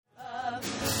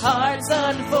Hearts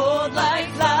unfold like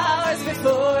flowers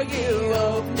before you,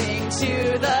 opening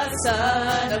to the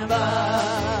sun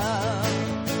above.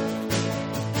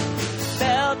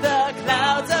 Felt the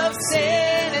clouds of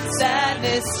sin and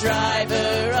sadness,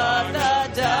 driver of the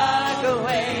dark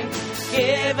away,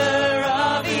 giver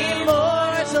of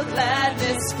immortal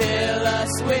gladness, fill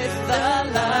us with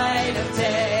the light of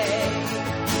day.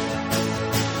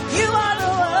 You are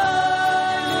the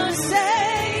one who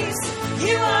saves.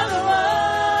 You are the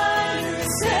one who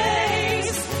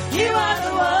saves. You are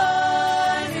the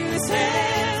one whose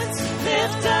hands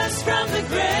lift us from the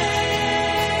grave.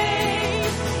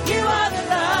 You are the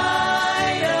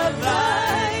light of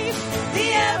life, the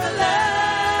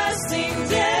everlasting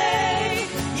day.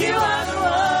 You are the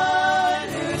one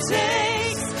who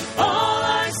takes all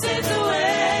our sins away.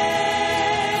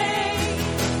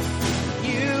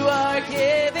 You are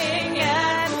giving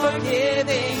and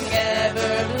forgiving,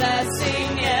 ever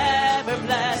blessing, ever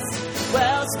blessed,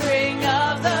 wellspring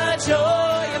of the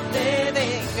joy of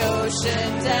living,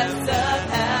 ocean depth of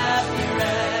happy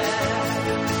rest.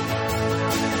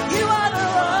 You are the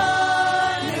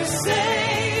one who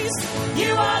saves.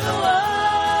 You are the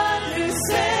one who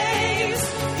saves.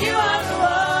 You are the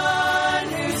one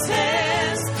whose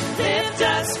hands lift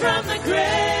us from the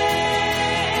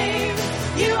grave.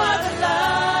 You are the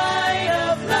light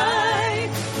of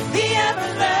life, the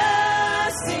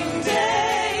everlasting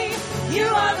day. You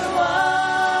are the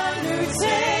one who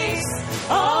takes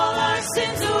all our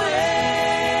sins away.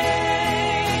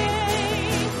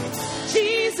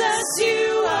 Jesus,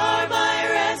 you are my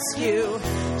rescue.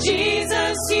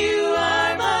 Jesus, you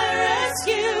are my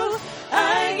rescue.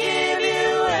 I give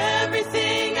you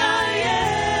everything I am.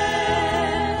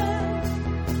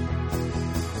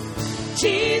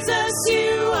 Jesus,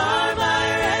 you are my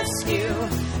rescue.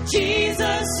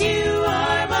 Jesus, you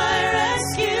are my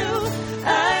rescue.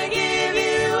 I give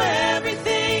you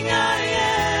everything I am.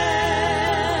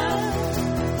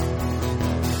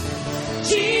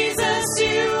 Jesus,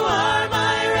 you are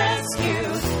my rescue.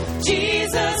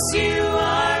 Jesus, you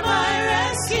are my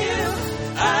rescue.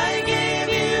 I give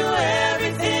you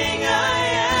everything I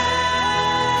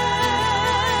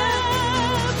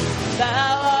am.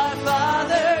 Thou art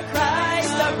Father,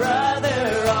 Christ, our brother,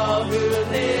 all who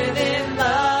live in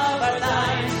love are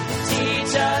thine.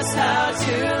 Teach us how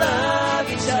to love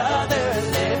each other,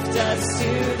 lift us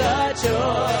to the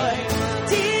joy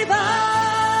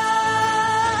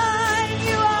divine.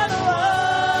 You are the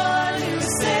one who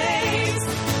saves.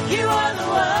 You are the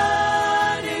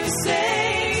one who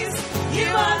saves. You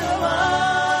are the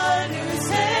one whose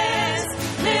hands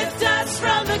lift us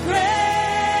from the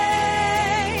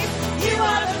grave. You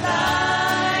are the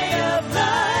light of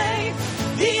life,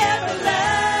 the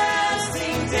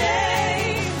everlasting day.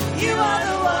 You are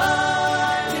the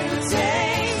one who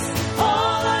takes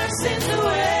all our sins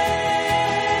away.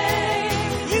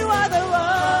 You are the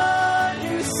one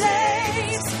who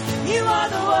saves. You are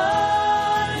the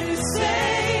one who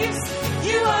saves.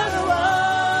 You are the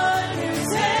one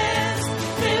whose hands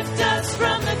lift us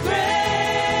from the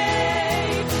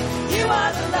grave. You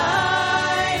are the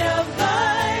light of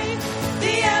life,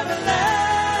 the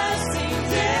everlasting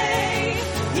day.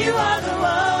 You are the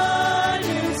one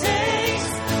who takes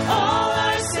all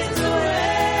our sins away.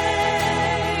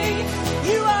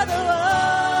 You are the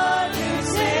one who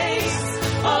takes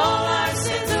all our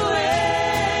sins away.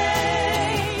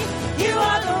 You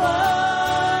are the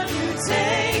one who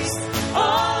takes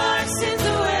all our sins away.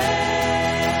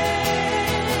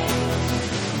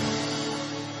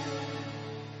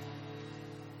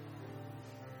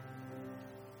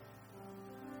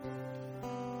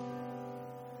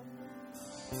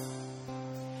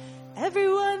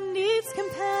 Everyone needs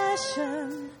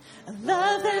compassion, a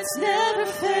love that's never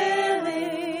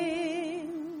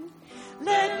failing.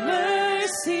 Let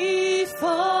mercy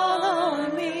fall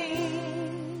on me.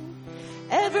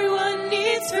 Everyone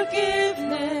needs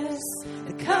forgiveness,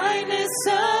 the kindness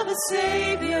of a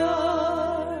Savior,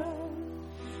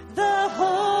 the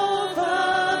hope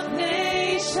of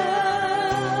nations.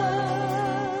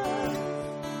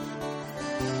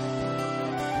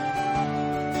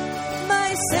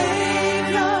 My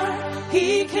Savior,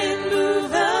 He can move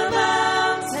the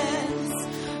mountains.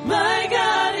 My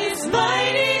God is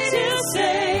mighty to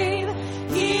save.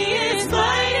 He is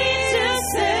mighty to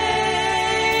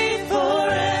save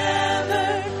forever.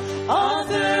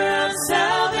 Author of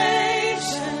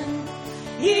salvation,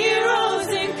 He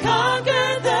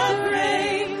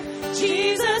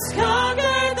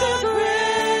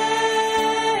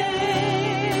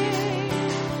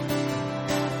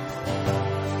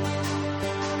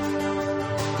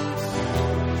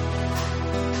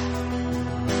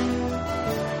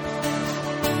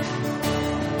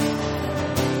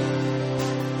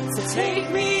Take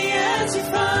me as you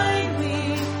find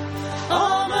me,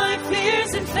 all my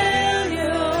fears and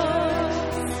failures.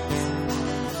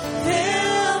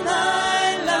 Fill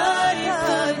my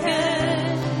life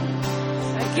again.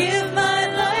 I give my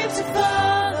life to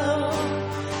follow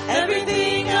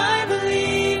everything I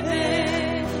believe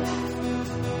in.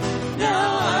 Now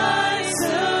I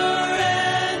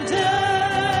surrender.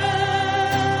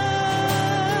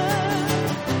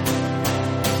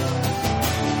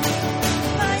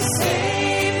 My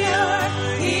Savior,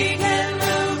 He can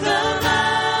move the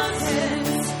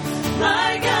mountains. My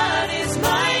God is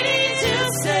mighty to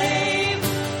save.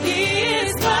 He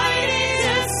is mighty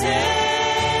to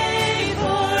save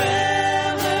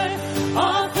forever.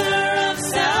 Author of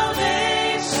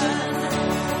salvation,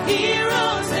 He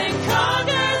rose and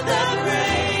conquered the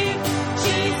grave.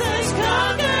 Jesus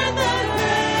conquered the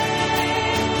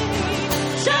grave.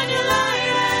 Shine your light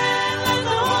and let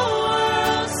the whole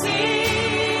world see.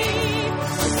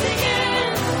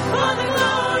 Singing for the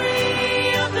glory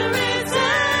of the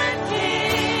risen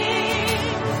King.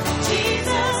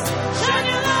 Jesus, shine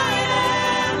your light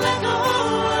and let the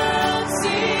whole world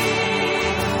see.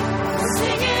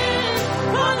 Singing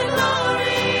for the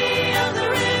glory of the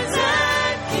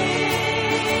risen King.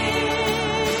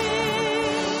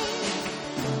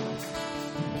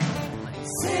 My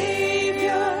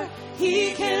Savior, He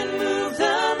can move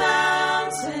the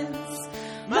mountains.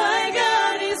 My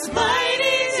God is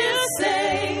mighty to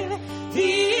save.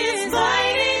 He is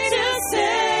mighty to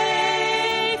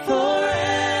save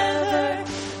forever.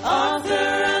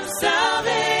 Author of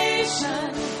salvation,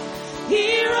 He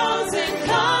rose and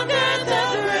conquered the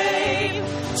grave.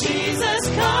 Jesus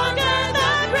conquered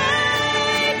the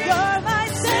grave. You're my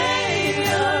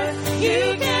Savior. You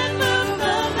can move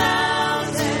the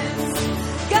mountains.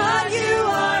 God, you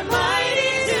are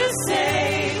mighty to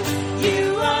save. You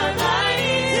are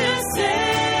mighty to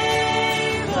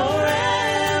save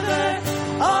forever.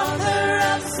 Author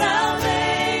of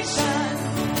salvation,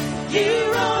 You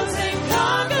rose and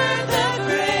conquered the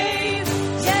grave.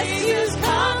 Yes, You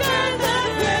conquered the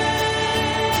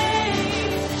grave.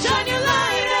 Shine your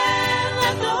light and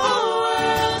let the whole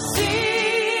world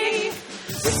see.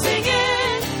 We're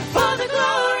singing for the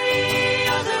glory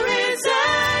of the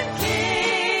risen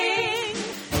King.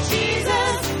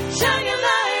 Jesus, shine your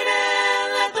light and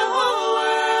let the whole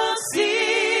world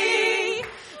see.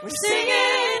 We're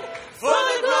singing for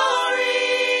the glory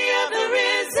of the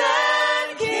risen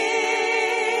King.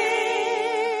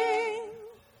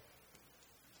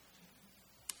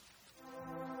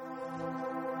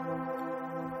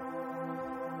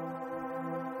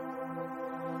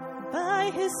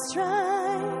 By His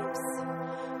stripes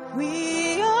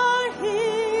we are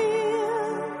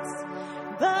healed.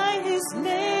 By His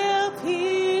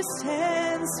nail-pierced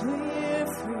hands we're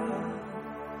free.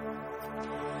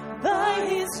 By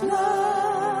His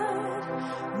blood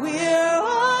we're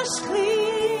washed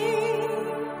clean.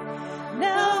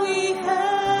 Now we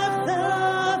have the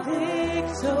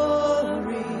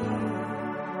victory.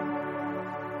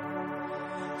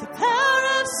 The power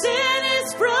of sin is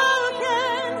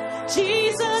broken.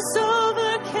 Jesus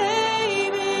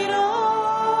overcame it all.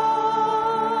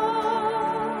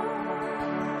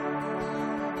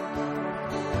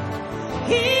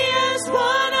 He has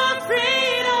won our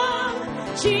freedom.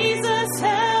 Jesus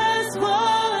has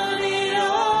won it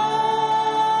all.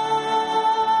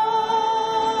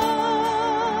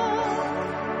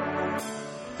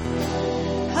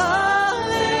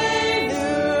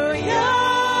 Hallelujah.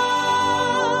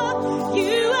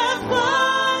 You have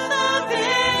won the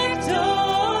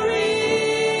victory.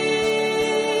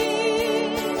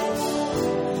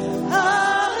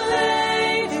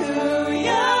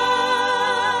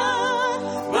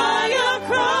 Hallelujah.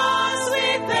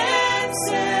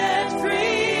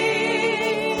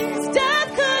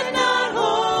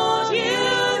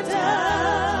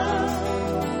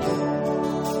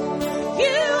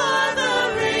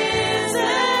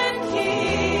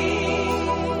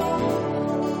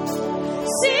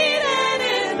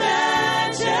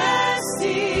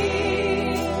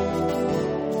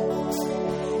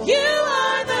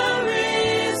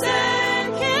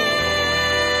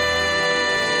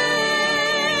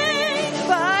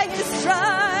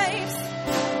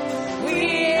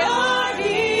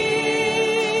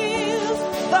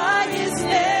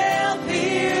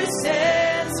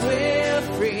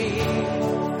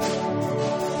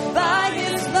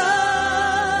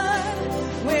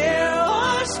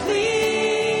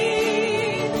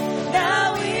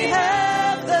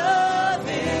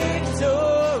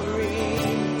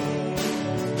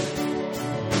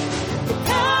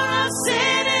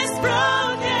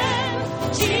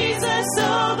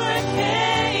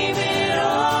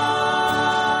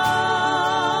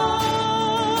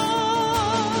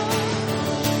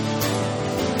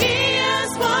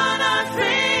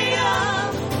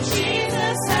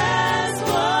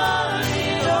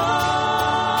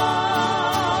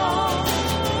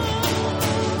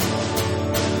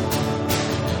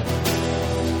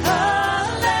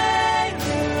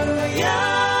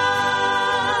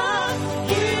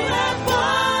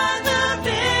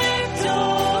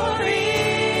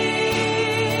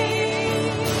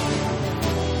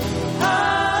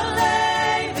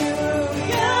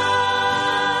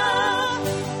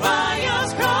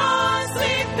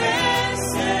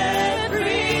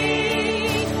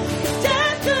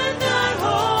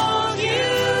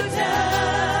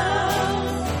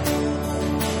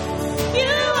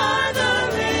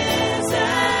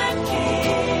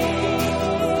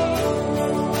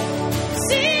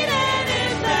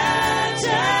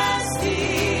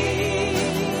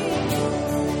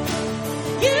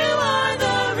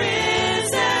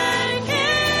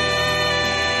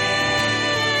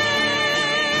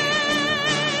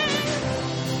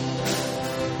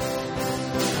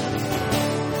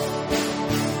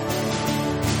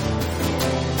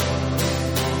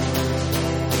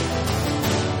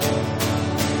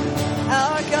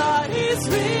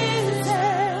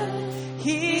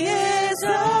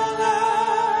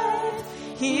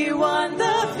 won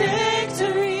the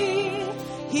victory.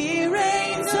 He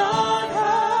reigns on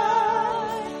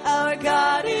high. Our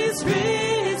God is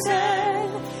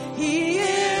risen. He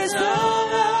is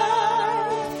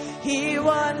alive. He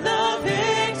won the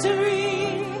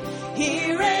victory.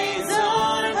 He reigns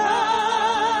on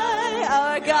high.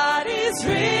 Our God is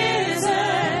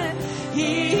risen.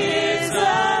 He is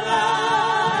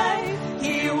alive.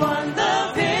 He won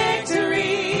the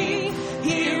victory.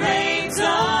 He reigns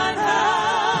on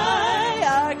high.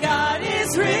 Our God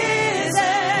is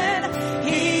risen.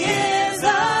 He is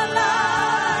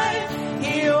alive.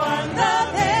 He won the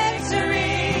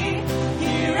victory.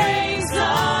 He reigns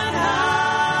on high.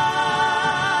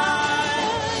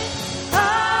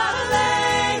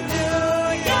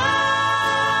 Hallelujah.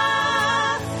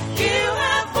 You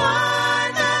have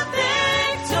won the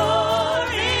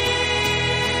victory.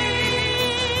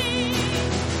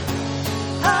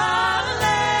 Hallelujah.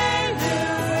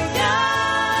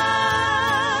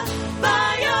 By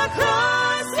your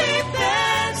cross we've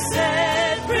been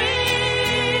set free.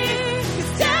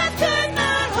 'Cause death could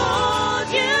not hold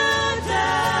you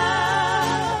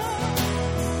down.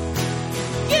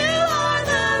 You are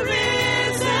the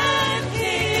risen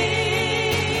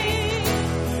King,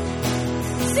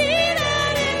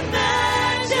 seated in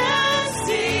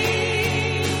majesty.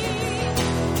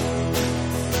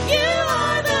 You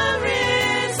are the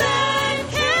risen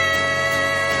King.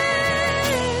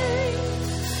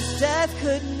 Death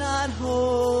could not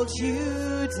hold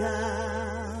you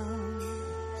down.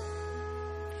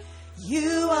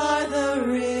 You are the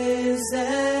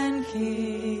risen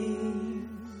King,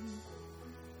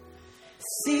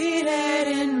 seated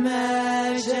in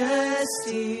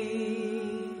majesty.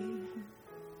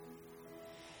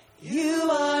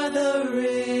 You are the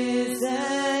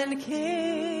risen King.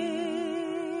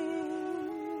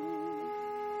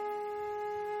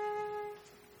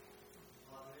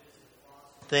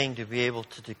 Thing to be able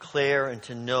to declare and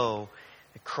to know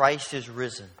that Christ is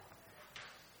risen,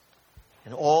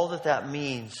 and all that that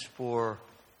means for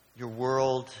your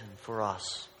world and for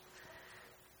us.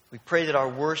 We pray that our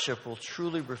worship will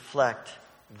truly reflect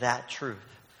that truth,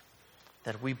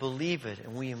 that we believe it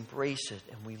and we embrace it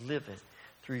and we live it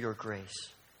through your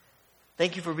grace.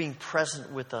 Thank you for being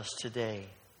present with us today,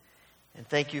 and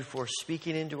thank you for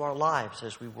speaking into our lives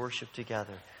as we worship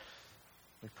together.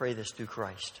 We pray this through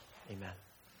Christ. Amen.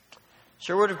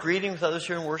 Share a word of greeting with others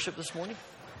here in worship this morning.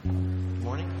 Good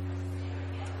morning.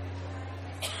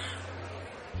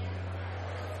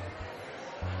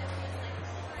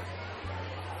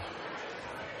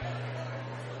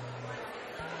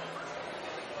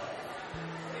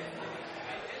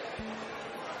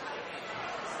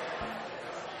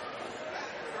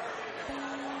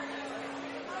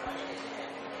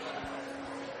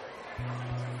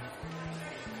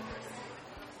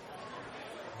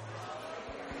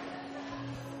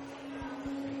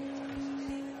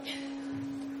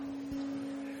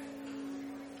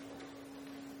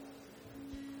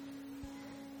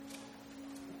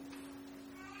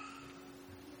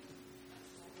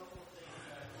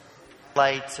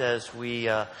 Lights as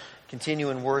we continue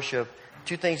in worship.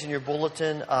 Two things in your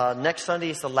bulletin. Next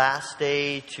Sunday is the last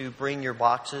day to bring your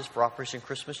boxes for Operation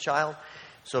Christmas Child.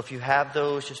 So if you have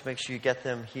those, just make sure you get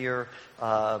them here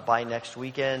by next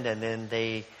weekend, and then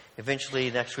they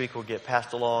eventually next week will get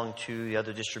passed along to the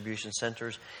other distribution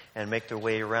centers and make their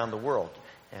way around the world.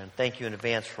 And thank you in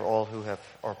advance for all who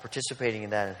are participating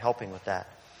in that and helping with that.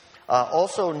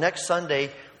 Also, next Sunday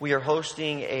we are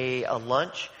hosting a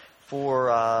lunch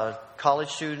for college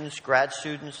students, grad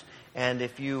students. And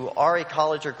if you are a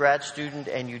college or grad student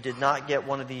and you did not get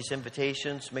one of these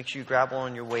invitations, make sure you grab one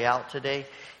on your way out today.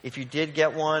 If you did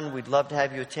get one, we'd love to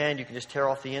have you attend. You can just tear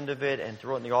off the end of it and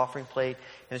throw it in the offering plate.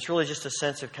 And it's really just a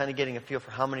sense of kind of getting a feel for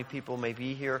how many people may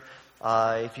be here.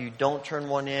 If you don't turn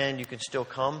one in, you can still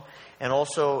come. And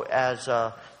also, as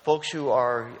folks who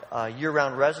are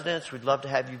year-round residents, we'd love to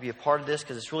have you be a part of this,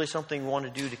 because it's really something we want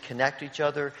to do to connect each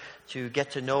other, to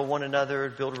get to know one another,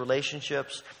 build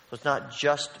relationships. So it's not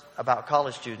just about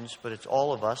college students, but it's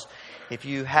all of us. If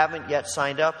you haven't yet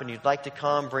signed up and you'd like to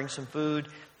come, bring some food.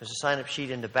 There's a sign-up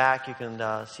sheet in the back. You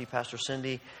can see Pastor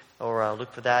Cindy or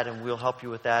look for that, and we'll help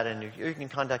you with that. And you can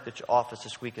contact the office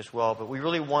this week as well. But we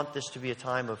really want this to be a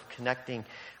time of connecting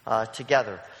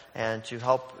together and to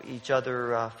help each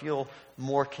other feel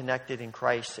more connected in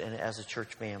Christ and as a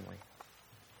church family.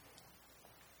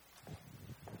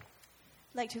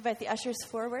 I'd like to invite the ushers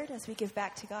forward as we give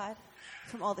back to God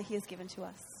from all that He has given to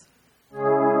us.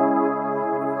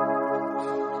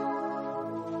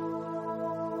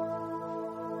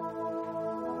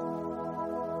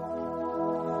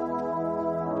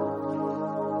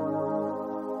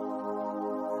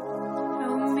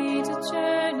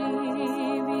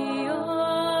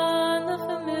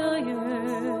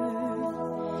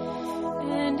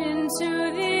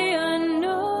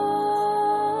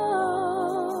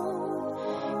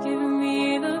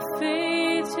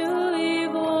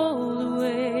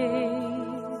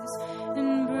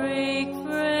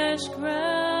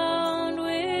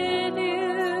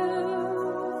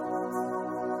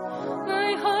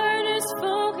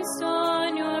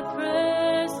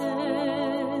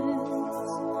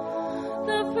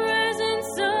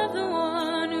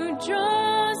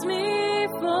 draws me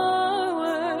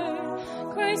forward.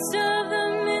 Christ of the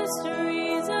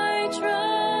mysteries, I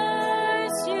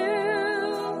trust you.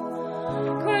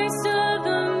 Christ of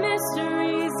the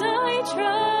mysteries, I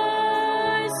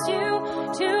trust you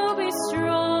to be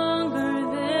stronger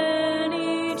than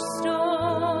each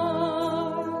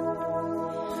storm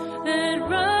that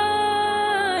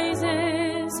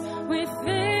rises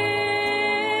within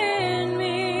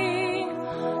me.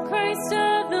 Christ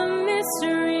of the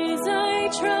mysteries, I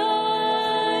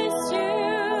trust you.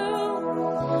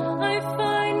 I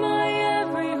find my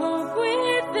every hope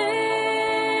within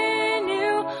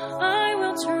you. I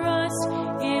will trust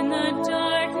in the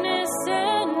darkness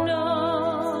and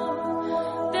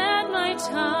know that my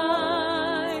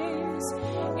times,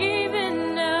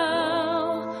 even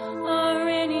now, are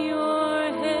in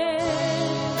your hands.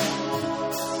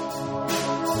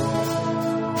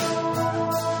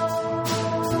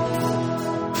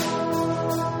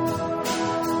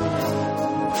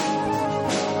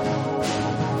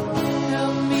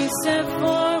 Help me step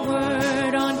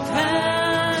forward on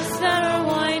paths that are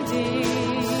winding,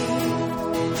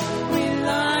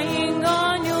 relying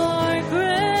on your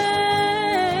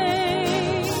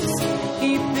grace,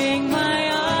 keeping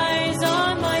my eyes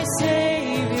on my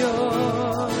Savior,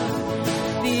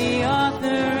 the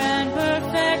author and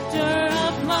perfecter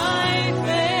of my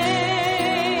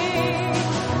faith.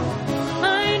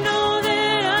 I know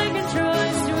that I can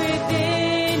trust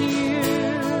within you.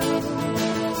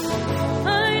 I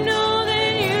know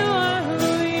that you are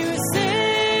who you say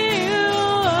you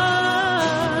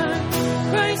are.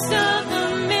 Christ of the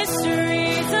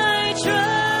mysteries, I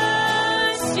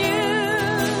trust you.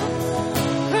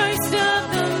 Christ of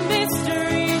the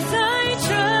mysteries, I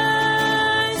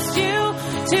trust you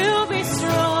to be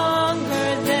stronger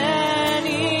than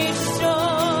each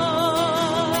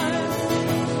storm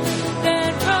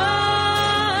that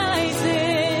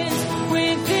rises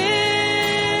within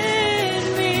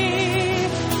me.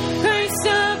 Christ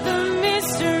of the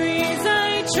mysteries, I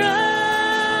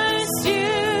trust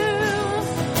you.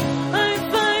 I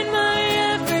find my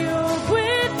every hope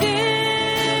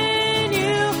within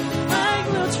you. I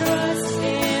will trust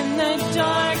in the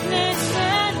darkness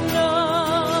and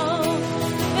know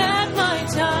that my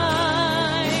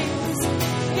times,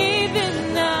 even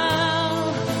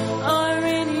now, are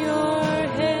in your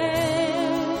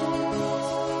hands.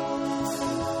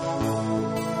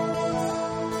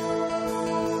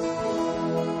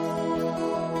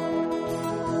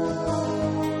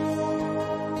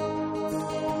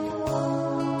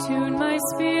 Tune my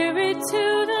spirit to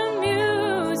the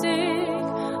music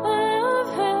of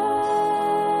heaven,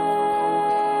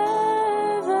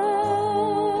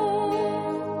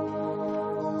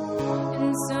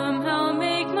 and somehow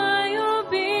make my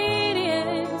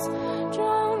obedience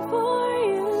strong for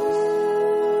you.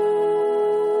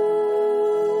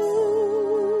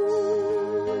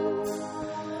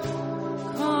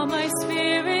 Call my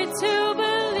spirit to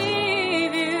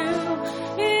believe you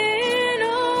in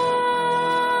all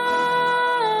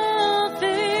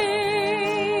things.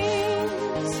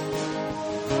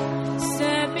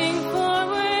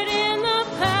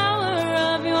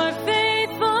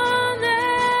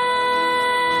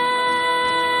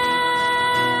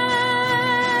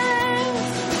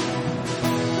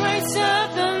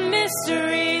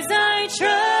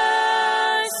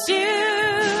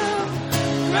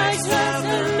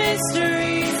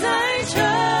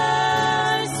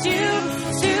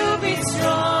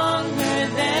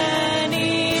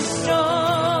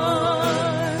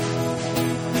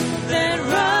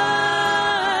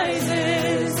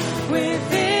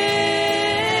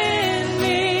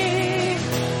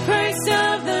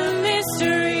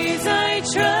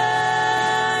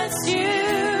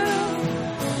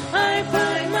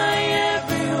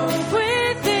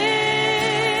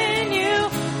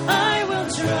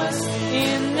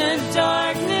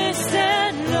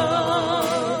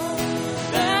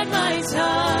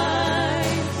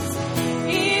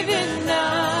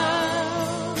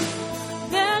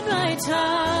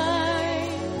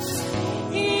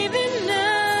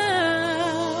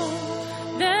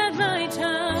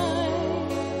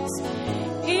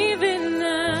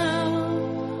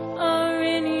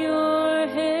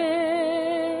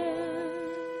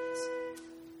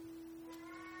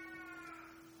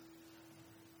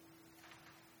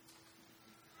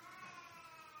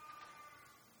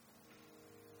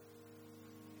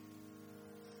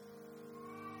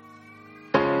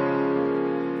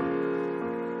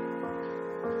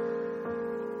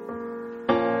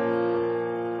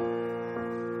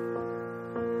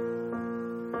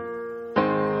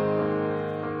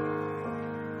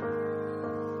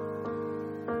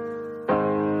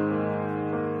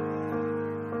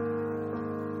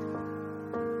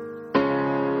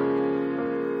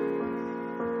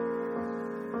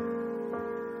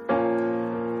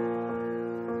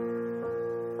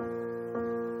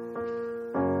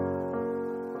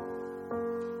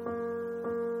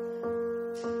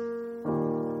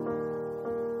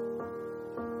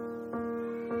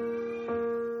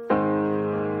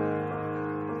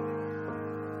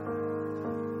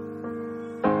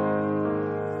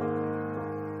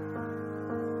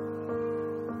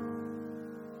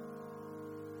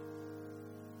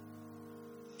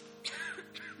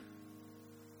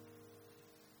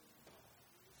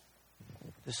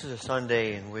 This is a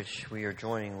Sunday in which we are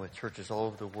joining with churches all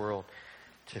over the world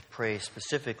to pray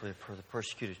specifically for the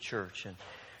persecuted church. And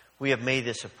we have made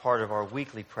this a part of our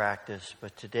weekly practice,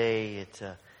 but today it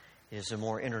is a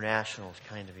more international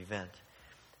kind of event.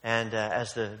 And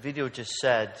as the video just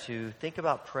said, to think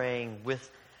about praying with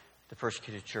the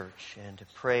persecuted church and to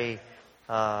pray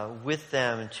with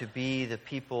them and to be the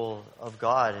people of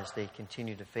God as they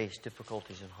continue to face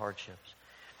difficulties and hardships.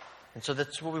 And so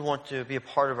that's what we want to be a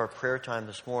part of our prayer time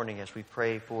this morning as we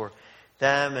pray for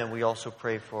them, and we also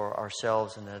pray for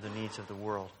ourselves and the other needs of the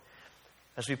world.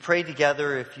 As we pray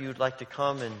together, if you'd like to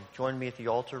come and join me at the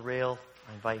altar rail,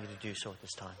 I invite you to do so at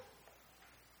this time.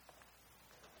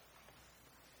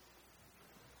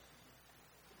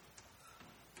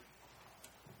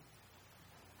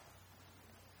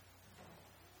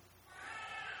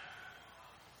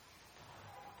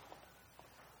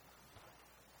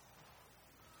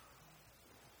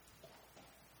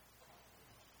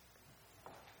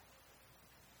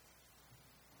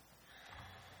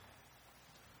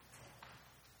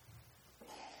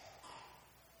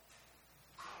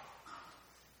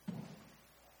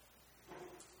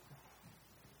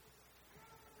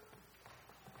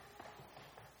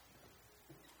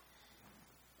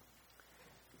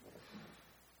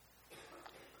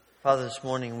 Father, this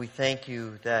morning we thank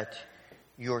you that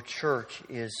your church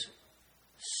is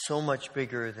so much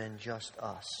bigger than just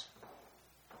us.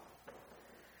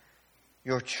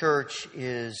 Your church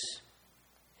is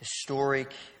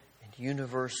historic and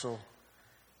universal.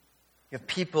 You have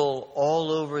people all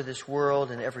over this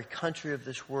world, in every country of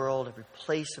this world, every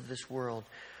place of this world,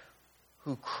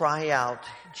 who cry out,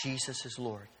 Jesus is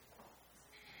Lord.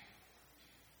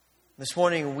 This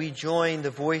morning we join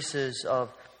the voices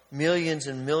of millions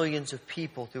and millions of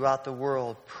people throughout the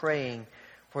world praying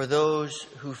for those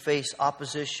who face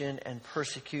opposition and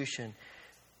persecution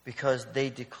because they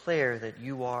declare that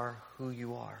you are who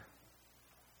you are.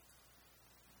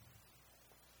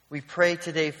 We pray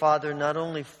today, Father, not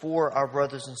only for our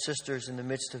brothers and sisters in the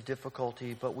midst of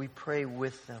difficulty, but we pray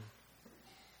with them.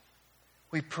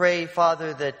 We pray,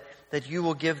 Father, that you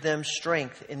will give them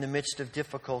strength in the midst of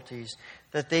difficulties,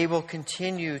 that they will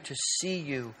continue to see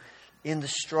you in the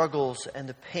struggles and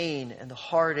the pain and the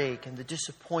heartache and the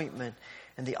disappointment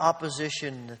and the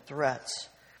opposition and the threats.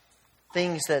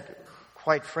 Things that,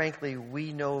 quite frankly,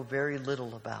 we know very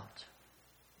little about.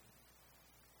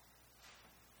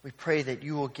 We pray that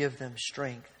you will give them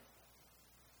strength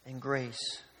and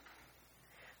grace,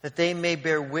 that they may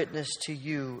bear witness to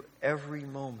you every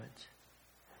moment.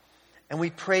 And we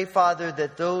pray, Father,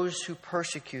 that those who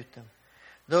persecute them,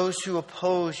 those who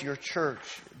oppose your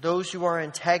church, those who are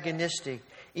antagonistic,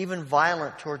 even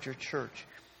violent toward your church,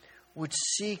 would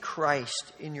see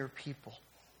Christ in your people.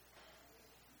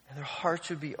 And their hearts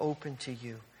would be open to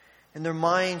you. And their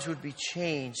minds would be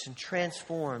changed and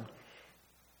transformed.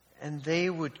 And they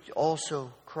would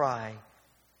also cry,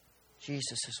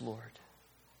 Jesus is Lord.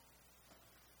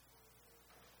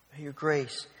 May your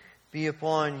grace be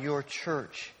upon your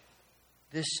church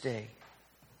this day.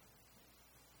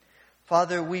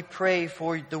 Father, we pray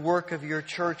for the work of your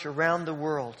church around the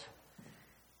world.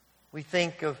 We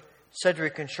think of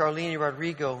Cedric and Charlene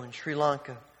Rodrigo in Sri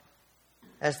Lanka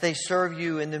as they serve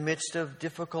you in the midst of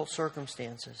difficult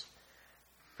circumstances,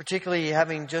 particularly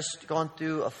having just gone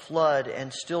through a flood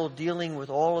and still dealing with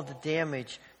all of the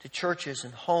damage to churches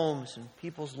and homes and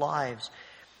people's lives.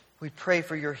 We pray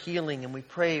for your healing, and we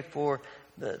pray for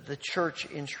the church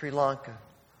in Sri Lanka.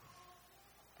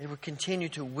 They would continue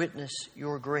to witness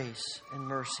your grace and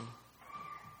mercy.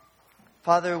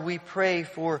 Father, we pray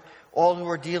for all who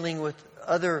are dealing with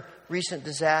other recent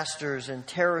disasters and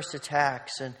terrorist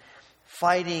attacks and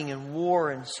fighting and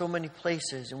war in so many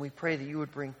places. And we pray that you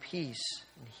would bring peace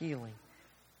and healing.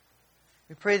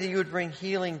 We pray that you would bring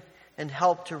healing and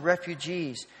help to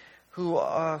refugees who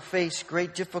face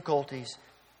great difficulties.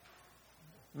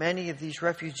 Many of these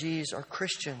refugees are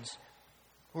Christians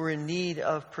who are in need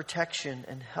of protection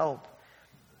and help.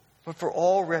 But for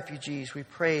all refugees, we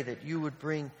pray that you would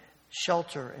bring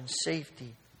shelter and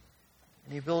safety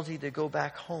and the ability to go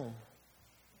back home.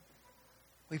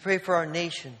 We pray for our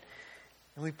nation,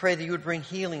 and we pray that you would bring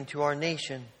healing to our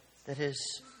nation that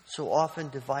is so often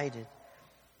divided.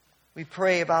 We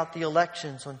pray about the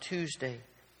elections on Tuesday.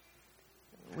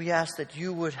 We ask that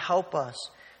you would help us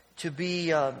to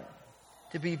be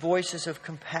voices of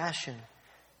compassion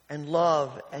and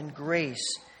love and grace,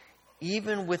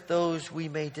 even with those we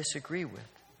may disagree with.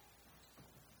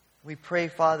 We pray,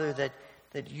 Father,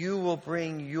 that you will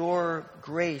bring your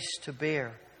grace to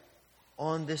bear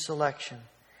on this election,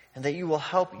 and that you will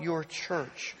help your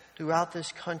church throughout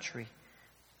this country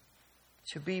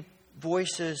to be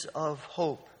voices of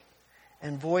hope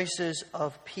and voices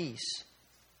of peace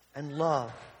and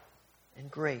love and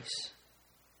grace,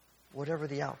 whatever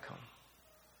the outcome.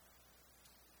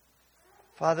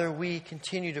 Father, we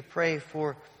continue to pray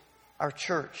for our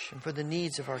church and for the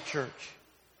needs of our church.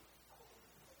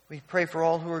 We pray for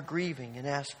all who are grieving and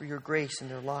ask for your grace in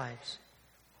their lives.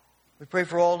 We pray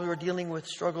for all who are dealing with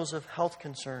struggles of health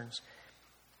concerns.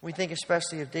 We think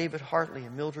especially of David Hartley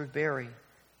and Mildred Berry,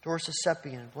 Doris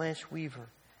Asepian, Blanche Weaver,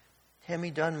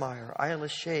 Tammy Dunmeyer, Isla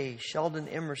Shea, Sheldon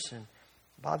Emerson,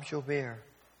 Bob Jobert,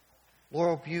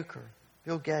 Laurel Bucher,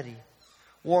 Bill Getty,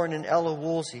 Warren and Ella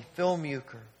Woolsey, Phil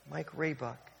Muker, Mike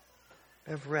Raybuck,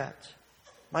 Bev Rett,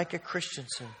 Micah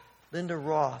Christensen, Linda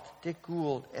Roth, Dick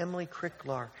Gould, Emily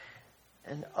Cricklar,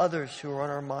 and others who are on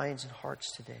our minds and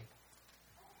hearts today.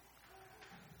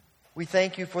 We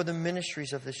thank you for the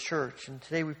ministries of this church, and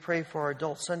today we pray for our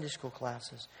adult Sunday school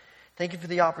classes. Thank you for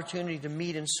the opportunity to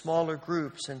meet in smaller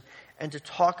groups and to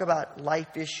talk about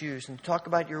life issues and talk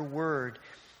about your word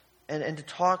and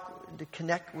to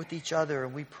connect with each other.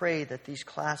 And we pray that these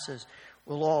classes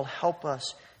will all help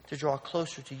us to draw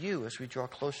closer to you as we draw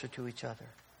closer to each other.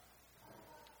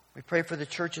 We pray for the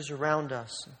churches around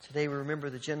us. Today we remember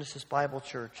the Genesis Bible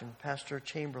Church and Pastor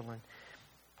Chamberlain.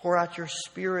 Pour out your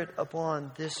Spirit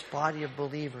upon this body of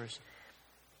believers,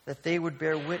 that they would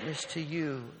bear witness to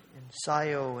you in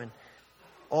Scio and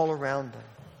all around them.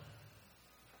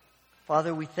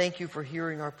 Father, we thank you for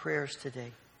hearing our prayers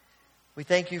today. We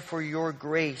thank you for your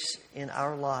grace in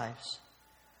our lives.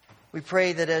 We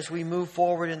pray that as we move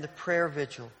forward in the prayer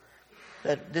vigil,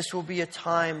 that this will be a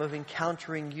time of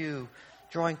encountering you,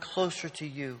 drawing closer to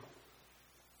you.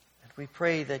 And we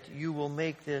pray that you will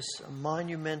make this a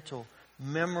monumental,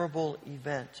 memorable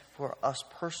event for us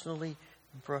personally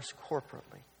and for us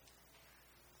corporately.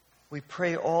 We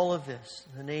pray all of this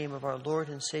in the name of our Lord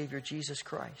and Savior, Jesus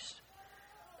Christ,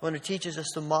 the one who teaches us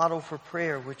the model for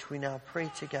prayer, which we now pray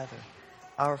together.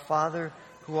 Our Father,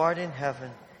 who art in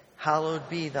heaven, hallowed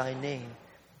be thy name.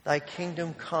 Thy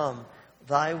kingdom come,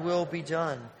 thy will be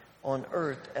done on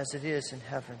earth as it is in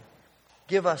heaven.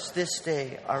 Give us this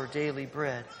day our daily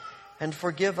bread, and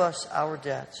forgive us our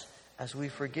debts as we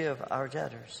forgive our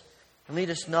debtors. And lead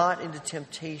us not into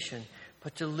temptation,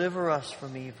 but deliver us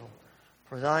from evil.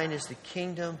 For thine is the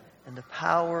kingdom and the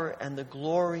power and the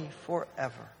glory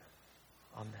forever.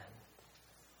 Amen.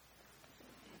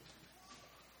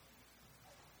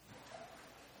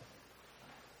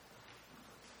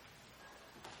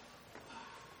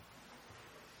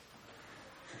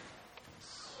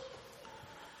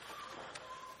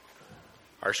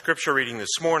 Our scripture reading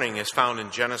this morning is found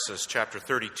in Genesis chapter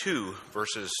 32,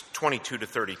 verses 22 to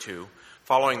 32.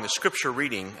 Following the scripture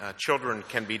reading, children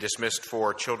can be dismissed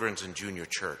for children's and junior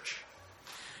church.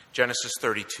 Genesis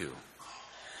 32.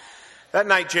 That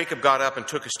night Jacob got up and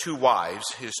took his 2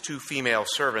 wives, his 2 female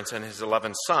servants, and his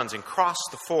 11 sons, and crossed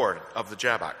the ford of the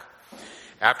Jabbok.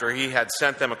 After he had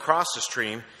sent them across the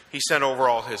stream, he sent over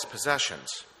all his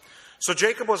possessions. So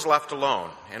Jacob was left alone,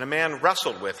 and a man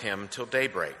wrestled with him till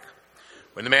daybreak.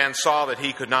 When the man saw that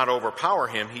he could not overpower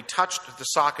him, he touched the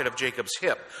socket of Jacob's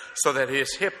hip, so that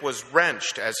his hip was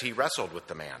wrenched as he wrestled with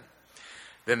the man.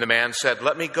 Then the man said,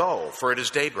 "Let me go, for it is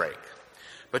daybreak."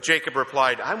 But Jacob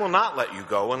replied, "I will not let you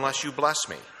go unless you bless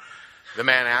me." The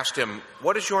man asked him,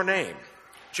 "What is your name?"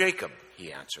 "Jacob,"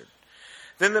 he answered.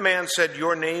 Then the man said,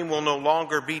 "Your name will no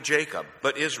longer be Jacob,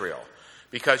 but Israel,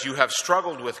 because you have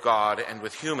struggled with God and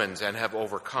with humans and have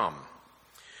overcome."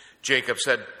 Jacob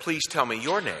said, "Please tell me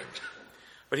your name."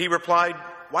 But he replied,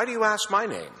 "Why do you ask my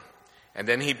name?" And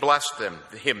then he blessed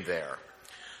him there.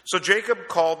 So Jacob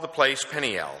called the place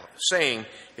Peniel, saying,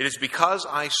 "It is because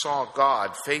I saw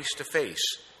God face to face,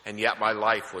 and yet my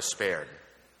life was spared."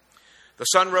 The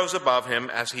sun rose above him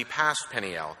as he passed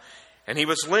Peniel, and he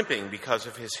was limping because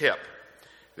of his hip.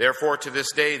 Therefore, to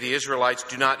this day, the Israelites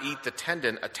do not eat the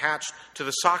tendon attached to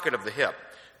the socket of the hip,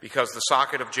 because the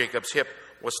socket of Jacob's hip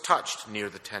was touched near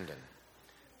the tendon.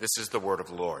 This is the word of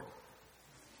the Lord.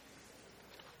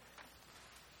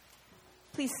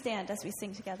 Please stand as we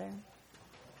sing together.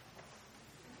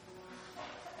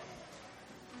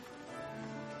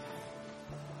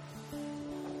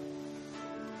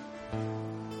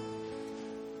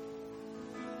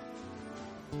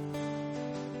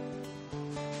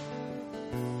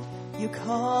 You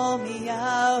call me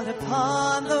out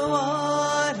upon the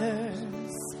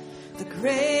waters, the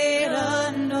great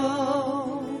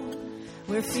unknown,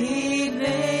 where feet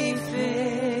may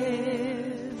fail.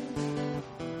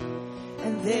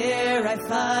 And there I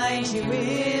find you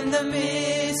in the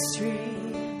mystery,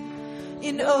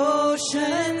 in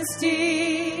oceans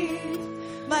deep,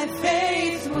 my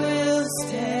faith will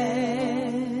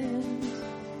stand.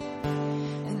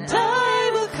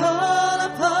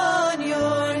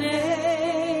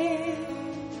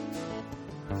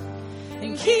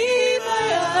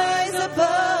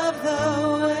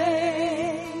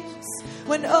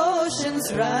 When oceans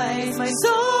rise, my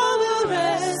soul will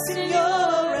rest in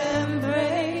your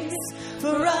embrace.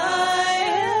 For I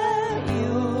am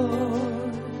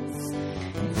yours,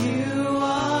 and you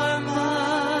are mine.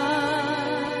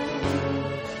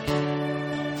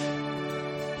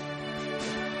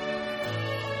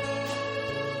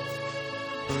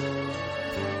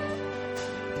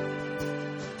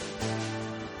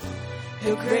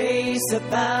 Your grace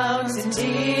abounds in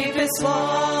deepest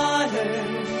waters.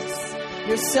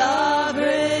 Your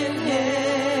sovereign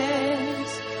hand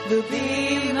will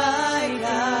be my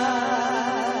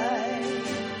guide.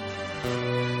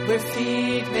 Where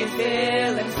feet may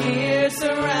fail and fear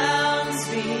surrounds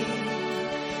me,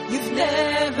 you've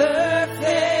never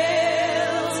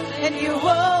failed, and you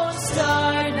won't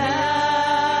start now.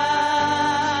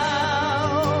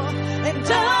 And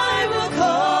I will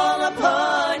call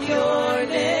upon your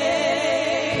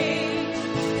name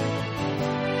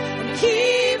and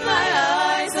keep my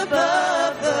eyes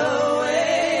above the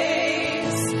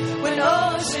waves. When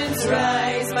oceans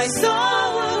rise, my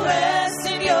soul will rest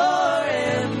in your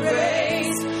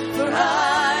embrace. For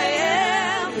I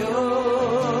am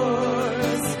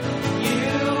yours,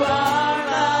 you are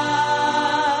mine.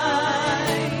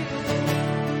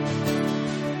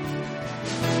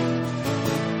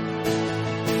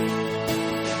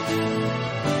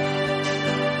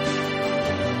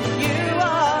 You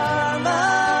are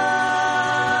mine.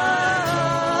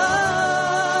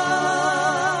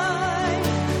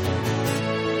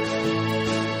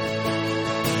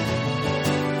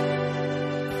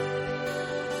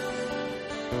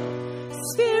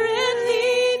 Spirit,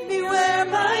 lead me where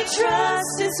my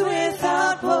trust is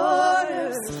without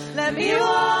borders. Let me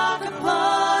walk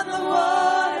upon the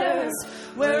waters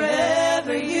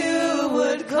wherever you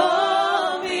would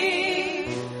call me.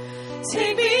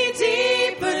 Take me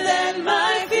deeper than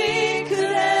my feet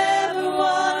could ever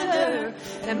wander,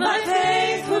 and my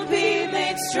faith will be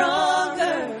made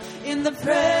stronger in the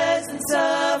presence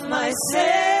of my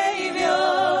Savior.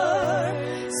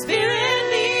 Spirit,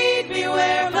 lead me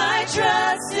where my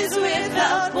trust is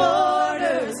without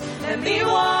borders. Let me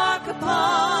walk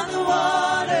upon the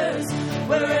waters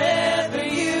wherever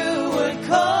you would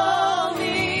call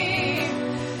me.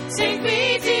 Take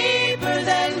me deeper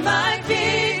than my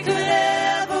feet could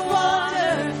ever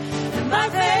wander, and my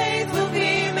faith will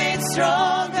be made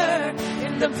stronger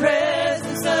in the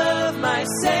presence of my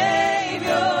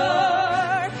Savior.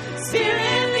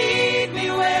 Spirit, lead me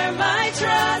where my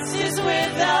trust is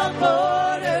without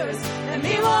borders. Let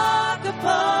me walk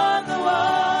upon the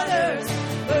waters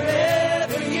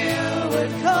wherever you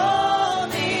would call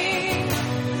me.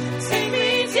 Take me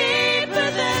deeper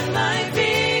than my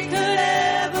feet could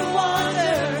ever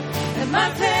wander, and my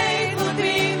faith will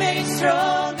be made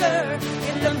stronger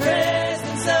in the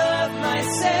presence of my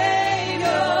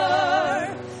Savior.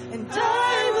 And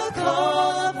I will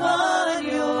call upon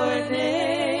your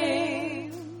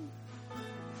name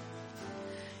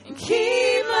and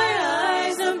keep my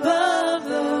eyes above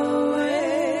the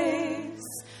waves.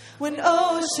 When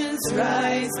oceans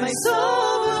rise, my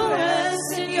soul will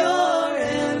rest in your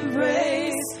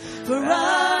embrace. For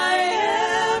I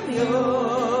am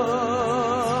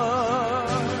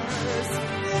yours,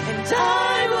 and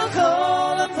I will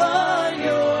call upon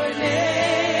your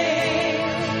name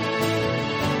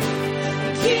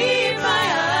and keep my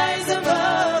eyes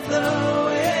above the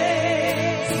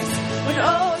waves. When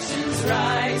oceans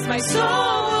rise, my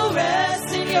soul will rest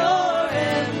in your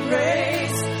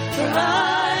embrace. For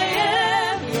I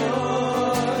am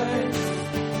yours,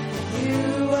 you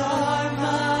are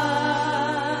mine.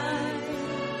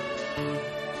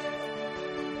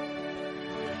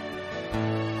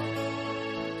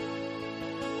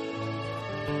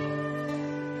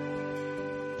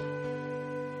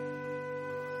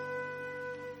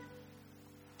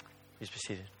 Please be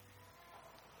seated.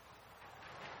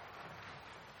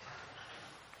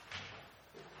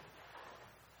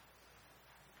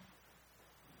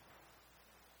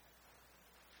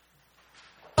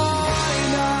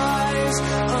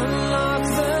 Unlock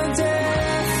the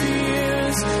deaf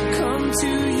ears. Come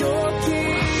to your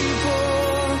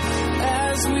people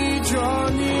as we draw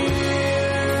near.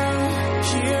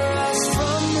 Hear us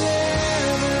from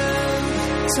heaven.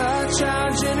 Touch our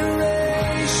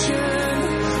generation.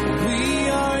 We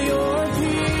are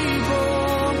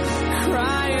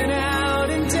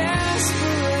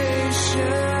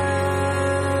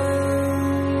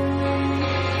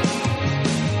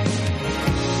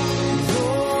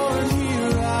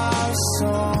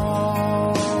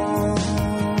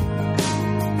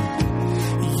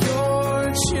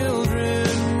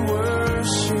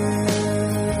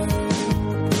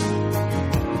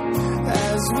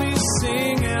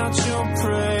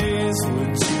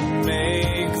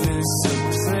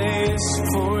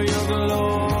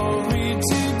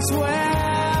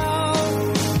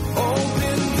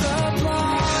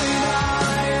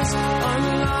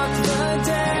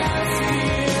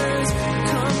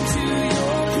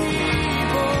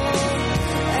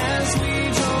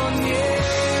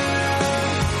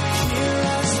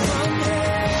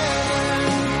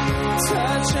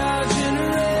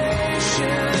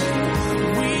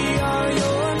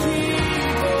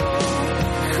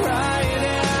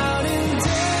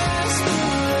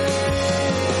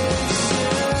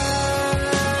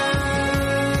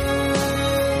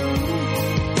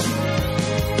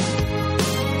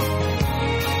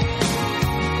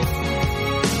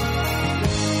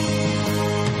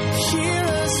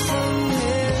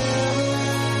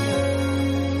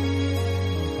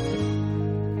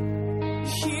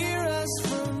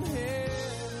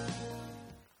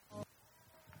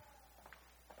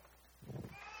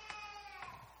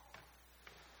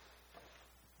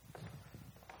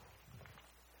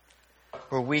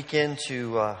We're a week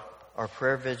into our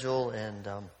prayer vigil, and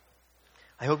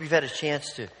I hope you've had a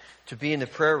chance to be in the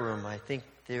prayer room. I think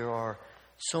there are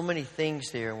so many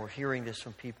things there, and we're hearing this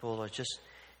from people. Just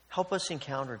help us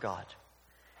encounter God.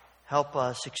 Help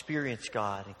us experience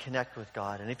God and connect with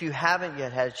God. And if you haven't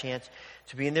yet had a chance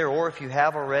to be in there, or if you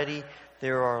have already,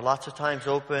 there are lots of times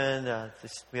open.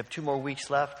 We have 2 more weeks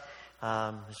left.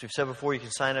 As we've said before, you can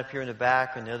sign up here in the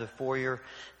back or in the other foyer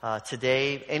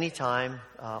today, anytime,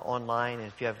 online.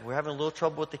 And if we're having a little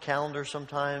trouble with the calendar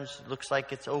sometimes, it looks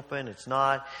like it's open, it's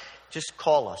not, just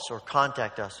call us or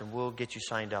contact us and we'll get you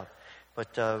signed up.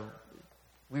 But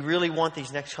we really want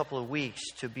these next couple of weeks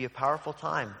to be a powerful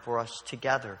time for us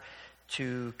together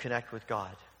to connect with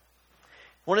God.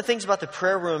 One of the things about the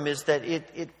prayer room is that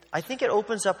I think it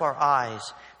opens up our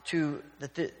eyes to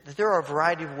that there are a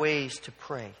variety of ways to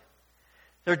pray.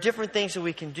 There are different things that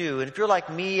we can do. And if you're like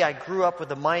me, I grew up with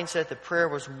the mindset that prayer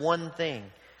was one thing.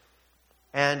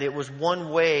 And it was one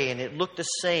way, and it looked the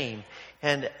same.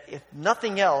 And if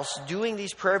nothing else, doing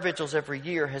these prayer vigils every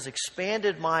year has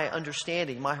expanded my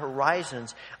understanding, my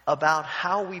horizons about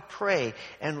how we pray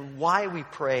and why we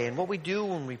pray and what we do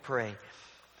when we pray.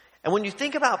 And when you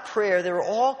think about prayer, there are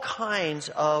all kinds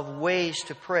of ways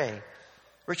to pray.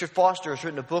 Richard Foster has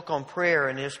written a book on prayer,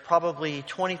 and there's probably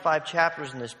 25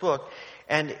 chapters in this book.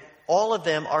 And all of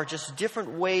them are just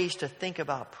different ways to think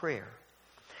about prayer.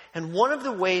 And one of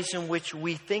the ways in which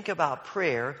we think about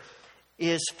prayer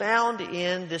is found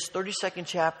in this 32nd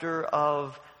chapter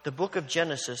of the book of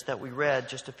Genesis that we read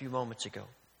just a few moments ago.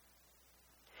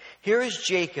 Here is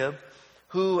Jacob,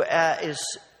 who is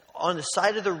on the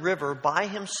side of the river by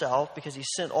himself because he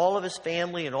sent all of his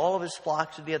family and all of his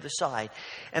flocks to the other side.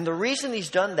 And the reason he's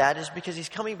done that is because he's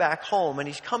coming back home, and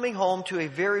he's coming home to a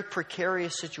very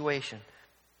precarious situation.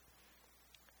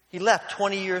 He left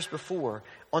 20 years before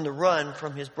on the run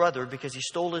from his brother because he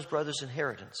stole his brother's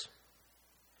inheritance.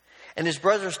 And his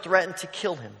brothers threatened to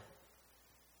kill him.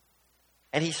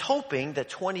 And he's hoping that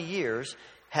 20 years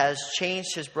has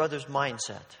changed his brother's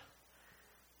mindset.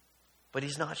 But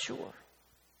he's not sure.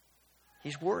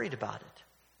 He's worried about it.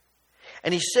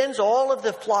 And he sends all of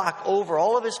the flock over,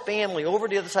 all of his family over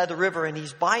to the other side of the river, and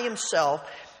he's by himself.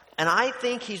 And I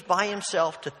think he's by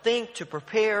himself to think, to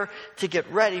prepare, to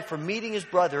get ready for meeting his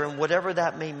brother and whatever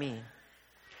that may mean.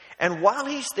 And while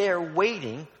he's there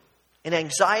waiting in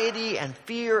anxiety and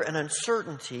fear and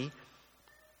uncertainty,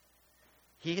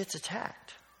 he gets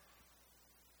attacked.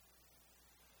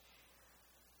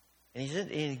 And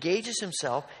he engages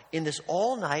himself in this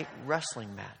all-night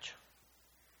wrestling match.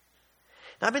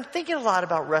 Now, I've been thinking a lot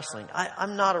about wrestling.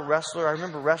 I'm not a wrestler. I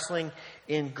remember wrestling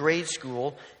in grade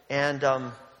school, and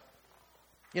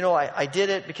I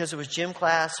did it because it was gym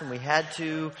class and we had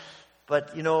to,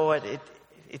 but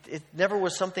it never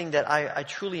was something that I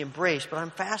truly embraced. But I'm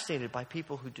fascinated by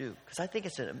people who do, because I think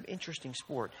it's an interesting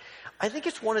sport. I think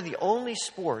it's one of the only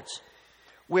sports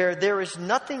where there is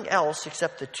nothing else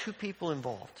except the 2 people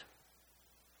involved.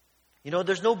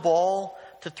 There's no ball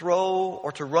to throw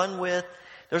or to run with.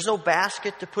 There's no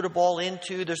basket to put a ball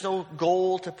into. There's no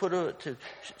goal to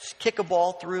kick a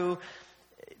ball through.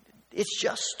 It's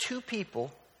just 2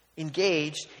 people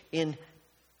engaged in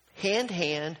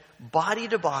hand-to-hand,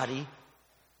 body-to-body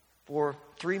for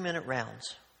 3-minute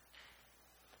rounds.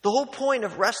 The whole point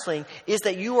of wrestling is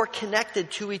that you are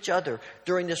connected to each other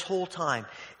during this whole time.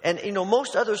 And,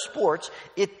 most other sports,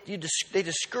 they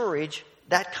discourage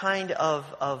that kind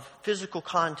of physical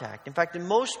contact. In fact, in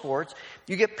most sports,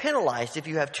 you get penalized if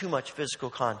you have too much physical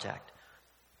contact.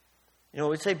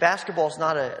 We'd say basketball is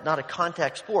not a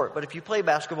contact sport, but if you play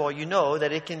basketball, you know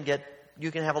that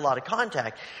you can have a lot of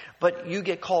contact, but you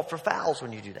get called for fouls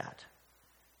when you do that.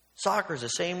 Soccer is the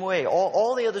same way.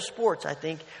 All the other sports, I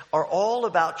think, are all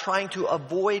about trying to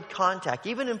avoid contact.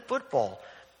 Even in football,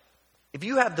 if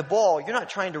you have the ball, you're not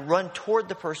trying to run toward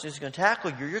the person who's going to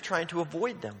tackle you. You're trying to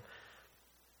avoid them.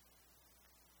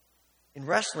 In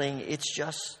wrestling, it's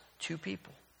just 2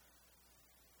 people.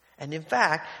 And in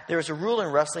fact, there's a rule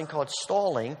in wrestling called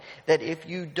stalling, that if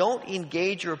you don't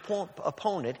engage your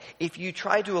opponent, if you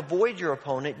try to avoid your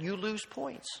opponent, you lose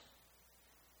points.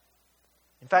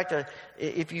 In fact,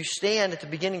 if you stand at the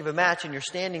beginning of a match and you're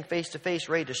standing face to face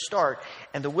ready to start,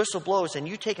 and the whistle blows and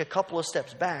you take a couple of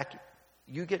steps back,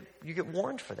 you get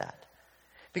warned for that.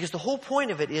 Because the whole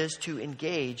point of it is to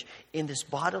engage in this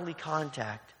bodily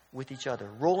contact with each other,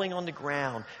 rolling on the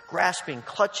ground, grasping,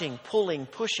 clutching, pulling,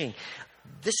 pushing.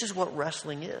 This is what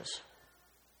wrestling is.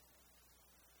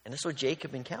 And that's what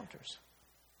Jacob encounters.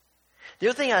 The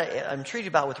other thing I'm intrigued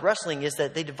about with wrestling is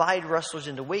that they divide wrestlers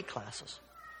into weight classes.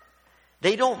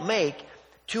 They don't make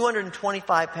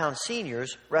 225-pound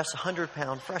seniors wrestle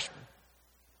 100-pound freshmen.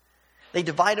 They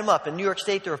divide them up. In New York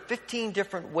State, there are 15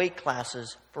 different weight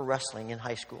classes for wrestling in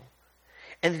high school.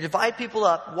 And they divide people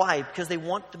up. Why? Because they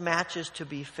want the matches to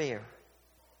be fair.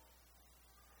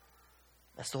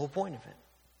 That's the whole point of it.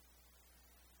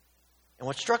 And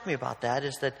what struck me about that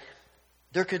is that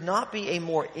there could not be a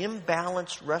more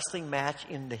imbalanced wrestling match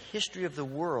in the history of the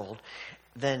world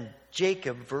than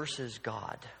Jacob versus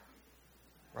God.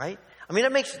 Right? I mean,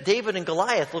 that makes David and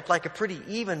Goliath look like a pretty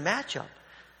even matchup.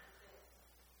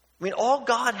 I mean, all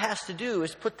God has to do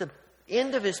is put the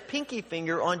end of his pinky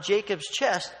finger on Jacob's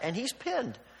chest, and he's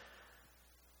pinned.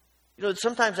 You know,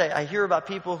 sometimes I hear about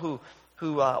people who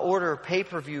order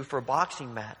pay-per-view for a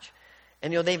boxing match.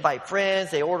 And, you know, they invite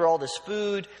friends, they order all this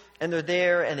food, and they're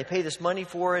there, and they pay this money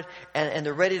for it, and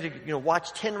they're ready to, you know,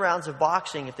 watch 10 rounds of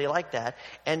boxing if they like that.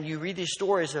 And you read these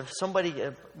stories of somebody,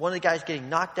 one of the guys getting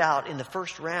knocked out in the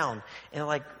first round. And they're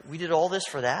like, we did all this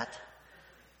for that?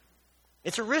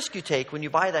 It's a risk you take when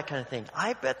you buy that kind of thing.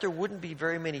 I bet there wouldn't be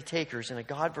very many takers in a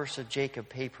God versus Jacob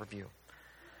pay-per-view.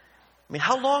 I mean,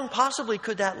 how long possibly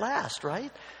could that last,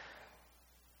 right?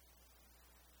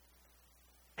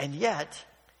 And yet,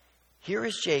 here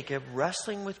is Jacob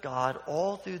wrestling with God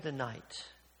all through the night.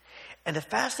 And the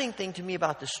fascinating thing to me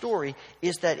about the story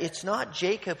is that it's not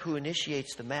Jacob who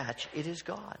initiates the match, it is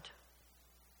God.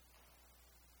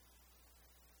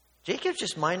 Jacob's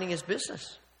just minding his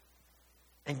business.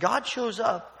 And God shows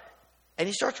up and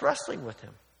he starts wrestling with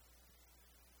him.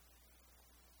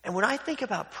 And when I think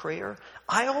about prayer,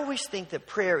 I always think that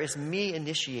prayer is me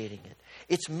initiating it.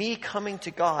 It's me coming to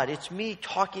God. It's me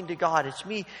talking to God. It's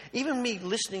me, even me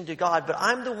listening to God. But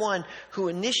I'm the one who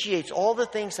initiates all the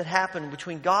things that happen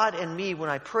between God and me when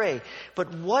I pray.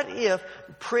 But what if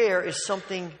prayer is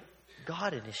something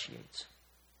God initiates?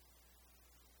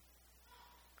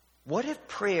 What if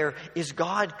prayer is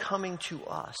God coming to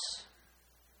us?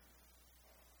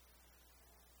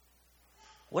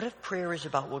 What if prayer is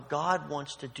about what God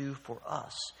wants to do for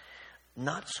us,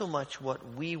 not so much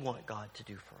what we want God to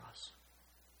do for us?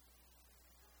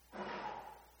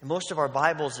 In most of our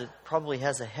Bibles, it probably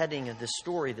has a heading of this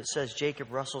story that says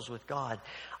Jacob wrestles with God.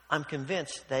 I'm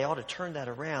convinced they ought to turn that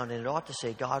around and it ought to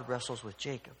say God wrestles with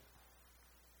Jacob.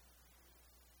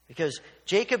 Because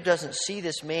Jacob doesn't see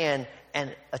this man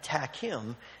and attack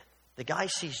him. The guy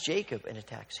sees Jacob and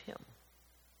attacks him.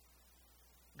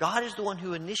 God is the one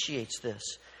who initiates this.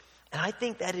 And I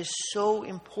think that is so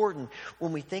important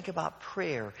when we think about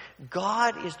prayer.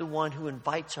 God is the one who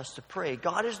invites us to pray.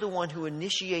 God is the one who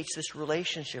initiates this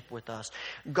relationship with us.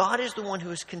 God is the one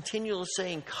who is continually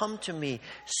saying, come to me,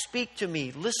 speak to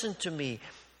me, listen to me.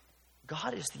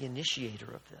 God is the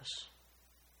initiator of this.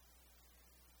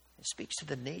 It speaks to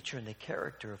the nature and the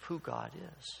character of who God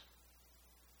is.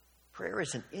 Prayer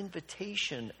is an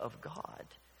invitation of God.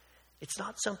 It's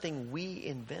not something we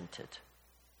invented.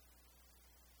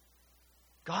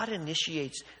 God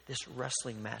initiates this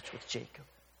wrestling match with Jacob.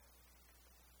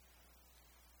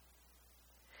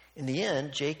 In the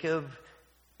end, Jacob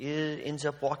ends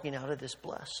up walking out of this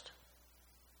blessed.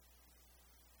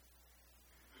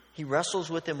 He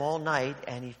wrestles with him all night,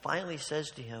 and he finally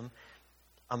says to him,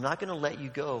 I'm not going to let you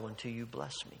go until you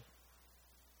bless me.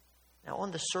 Now, on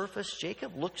the surface,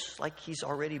 Jacob looks like he's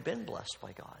already been blessed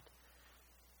by God.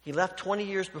 He left 20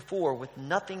 years before with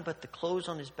nothing but the clothes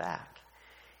on his back.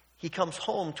 He comes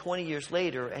home 20 years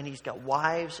later and he's got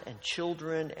wives and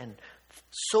children and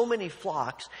so many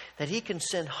flocks that he can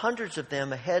send hundreds of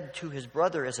them ahead to his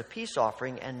brother as a peace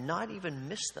offering and not even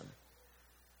miss them.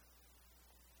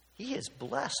 He is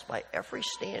blessed by every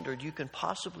standard you can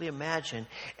possibly imagine.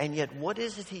 And yet what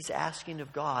is it he's asking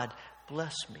of God?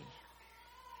 Bless me.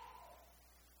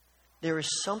 There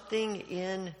is something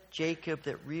in Jacob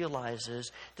that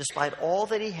realizes, despite all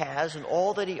that he has and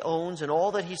all that he owns and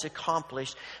all that he's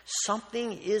accomplished,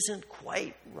 something isn't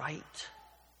quite right.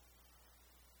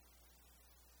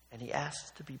 And he asks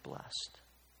to be blessed.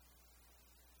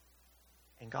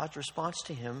 And God's response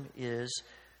to him is,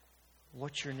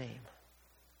 what's your name?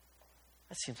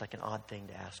 That seems like an odd thing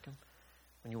to ask him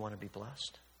when you want to be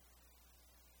blessed.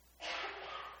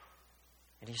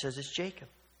 And he says, it's Jacob.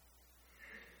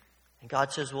 And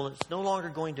God says, well, it's no longer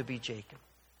going to be Jacob.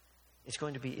 It's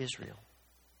going to be Israel.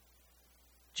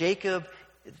 Jacob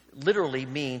literally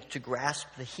means to grasp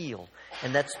the heel.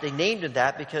 And they named it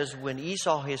that because when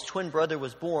Esau, his twin brother,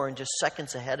 was born, just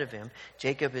seconds ahead of him,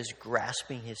 Jacob is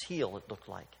grasping his heel, it looked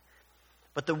like.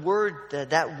 But the word,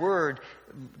 that word,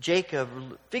 Jacob,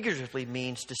 figuratively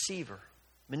means deceiver,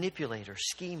 manipulator,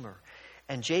 schemer.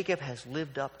 And Jacob has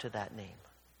lived up to that name.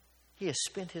 He has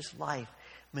spent his life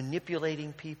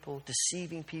manipulating people,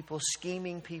 deceiving people,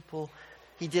 scheming people.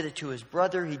 He did it to his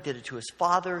brother. He did it to his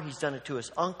father. He's done it to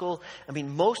his uncle. I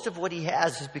mean, most of what he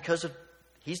has is because of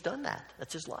he's done that.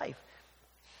 That's his life.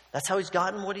 That's how he's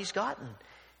gotten what he's gotten.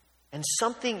 And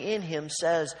something in him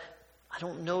says, I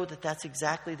don't know that that's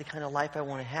exactly the kind of life I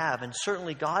want to have. And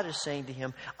certainly God is saying to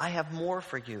him, I have more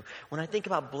for you. When I think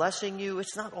about blessing you,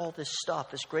 it's not all this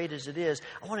stuff, as great as it is.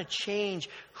 I want to change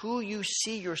who you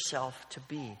see yourself to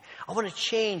be. I want to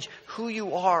change who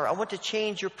you are. I want to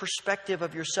change your perspective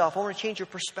of yourself. I want to change your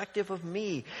perspective of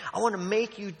me. I want to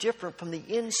make you different from the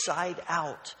inside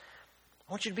out.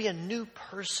 I want you to be a new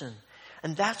person.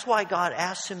 And that's why God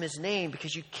asks him his name,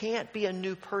 because you can't be a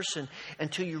new person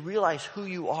until you realize who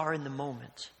you are in the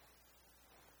moment.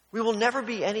 We will never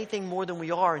be anything more than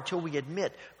we are until we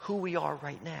admit who we are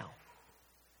right now.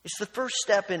 It's the first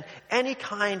step in any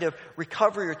kind of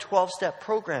recovery or 12-step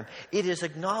program. It is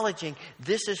acknowledging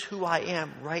this is who I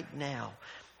am right now.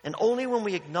 And only when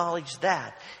we acknowledge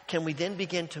that can we then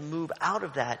begin to move out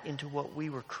of that into what we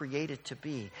were created to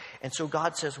be. And so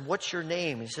God says, what's your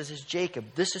name? He says, it's Jacob.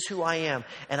 This is who I am,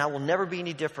 and I will never be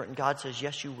any different. And God says,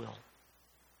 yes, you will.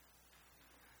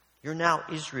 You're now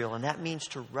Israel, and that means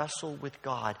to wrestle with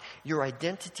God. Your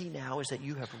identity now is that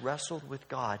you have wrestled with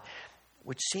God,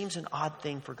 which seems an odd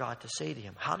thing for God to say to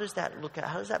him. How does that look at?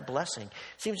 How does that blessing?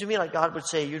 It seems to me like God would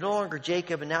say, you're no longer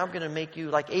Jacob, and now I'm going to make you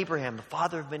like Abraham, the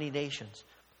father of many nations.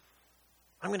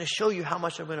 I'm going to show you how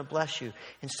much I'm going to bless you.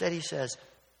 Instead, he says,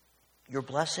 your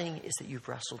blessing is that you've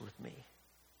wrestled with me.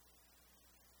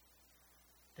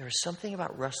 There is something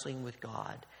about wrestling with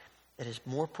God that is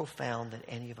more profound than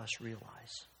any of us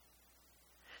realize.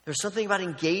 There's something about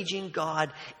engaging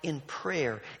God in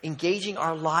prayer, engaging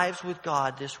our lives with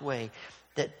God this way,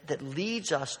 that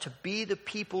leads us to be the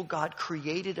people God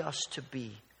created us to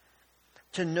be.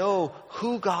 To know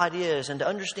who God is and to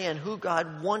understand who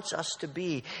God wants us to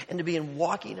be and to begin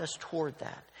walking us toward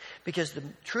that. Because the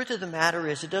truth of the matter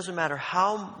is, it doesn't matter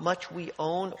how much we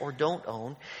own or don't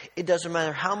own. It doesn't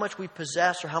matter how much we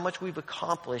possess or how much we've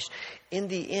accomplished. In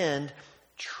the end,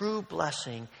 true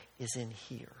blessing is in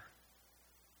here.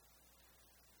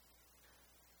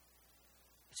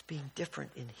 It's being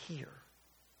different in here.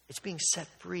 It's being set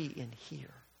free in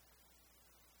here.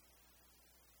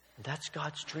 And that's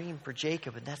God's dream for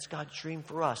Jacob, and that's God's dream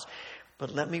for us.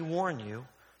 But let me warn you,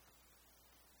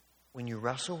 when you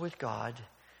wrestle with God,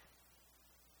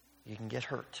 you can get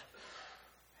hurt.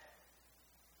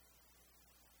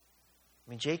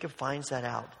 I mean, Jacob finds that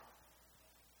out.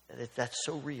 That's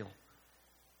so real.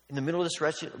 In the middle of this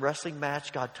wrestling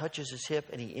match, God touches his hip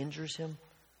and he injures him.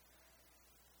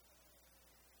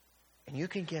 And you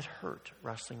can get hurt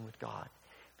wrestling with God.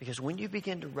 Because when you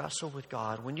begin to wrestle with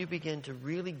God, when you begin to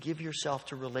really give yourself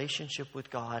to relationship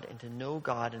with God and to know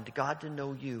God and to God to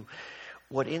know you,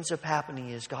 what ends up happening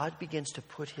is God begins to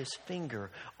put his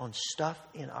finger on stuff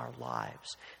in our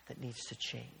lives that needs to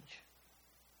change.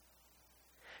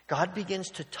 God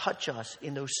begins to touch us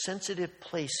in those sensitive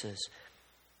places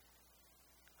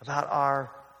about our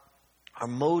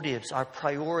motives, our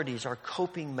priorities, our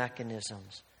coping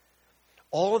mechanisms.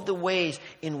 All of the ways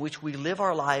in which we live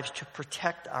our lives to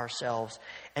protect ourselves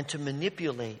and to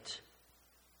manipulate.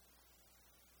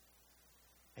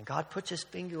 And God puts his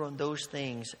finger on those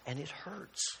things, and it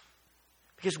hurts.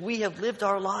 Because we have lived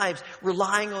our lives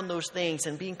relying on those things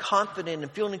and being confident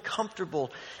and feeling comfortable.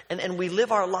 And we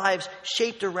live our lives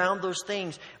shaped around those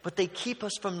things. But they keep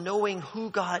us from knowing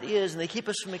who God is. And they keep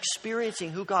us from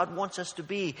experiencing who God wants us to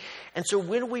be. And so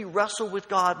when we wrestle with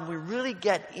God, when we really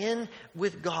get in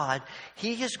with God,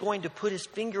 he is going to put his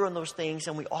finger on those things.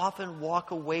 And we often walk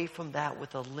away from that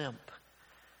with a limp.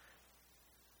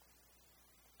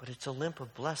 But it's a limp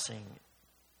of blessing.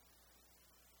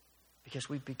 Because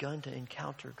we've begun to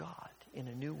encounter God in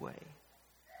a new way.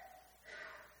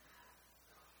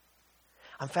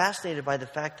 I'm fascinated by the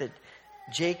fact that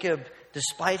Jacob,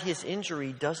 despite his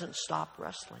injury, doesn't stop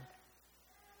wrestling.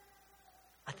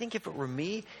 I think if it were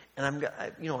me and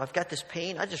I've got this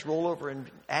pain, I'd just roll over in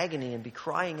agony and be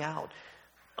crying out,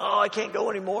 "Oh, I can't go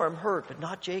anymore, I'm hurt." But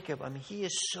not Jacob. I mean, he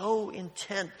is so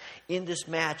intent in this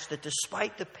match that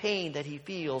despite the pain that he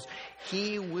feels,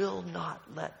 he will not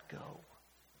let go.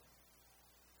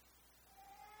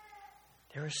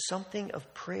 There is something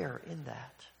of prayer in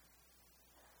that.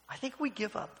 I think we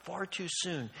give up far too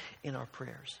soon in our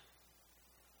prayers.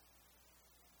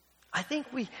 I think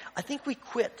we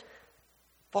quit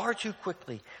far too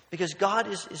quickly because God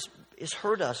is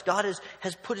hurt us. God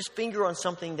has put his finger on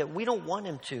something that we don't want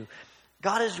him to.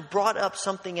 God has brought up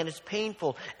something and it's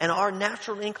painful, and our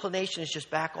natural inclination is just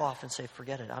back off and say,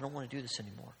 "Forget it. I don't want to do this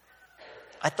anymore."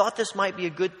 I thought this might be a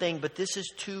good thing, but this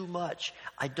is too much.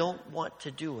 I don't want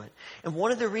to do it. And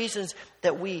one of the reasons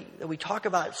that we talk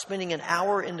about spending an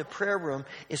hour in the prayer room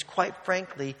is, quite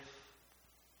frankly,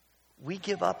 we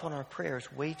give up on our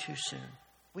prayers way too soon.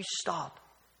 We stop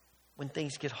when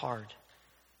things get hard.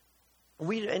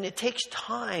 And it takes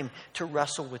time to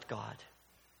wrestle with God.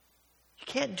 You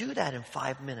can't do that in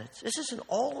 5 minutes. This is an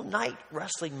all-night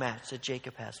wrestling match that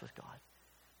Jacob has with God.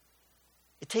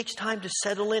 It takes time to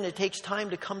settle in. It takes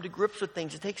time to come to grips with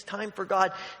things. It takes time for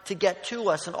God to get to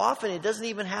us. And often it doesn't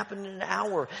even happen in an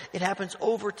hour. It happens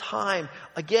over time,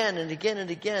 again and again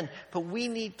and again. But we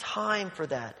need time for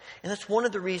that. And that's one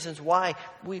of the reasons why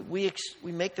we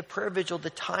make the prayer vigil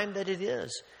the time that it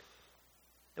is.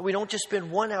 That we don't just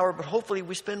spend 1 hour, but hopefully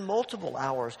we spend multiple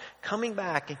hours coming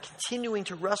back and continuing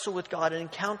to wrestle with God and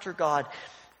encounter God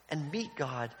and meet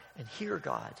God and hear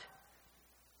God.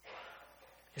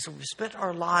 And so we've spent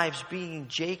our lives being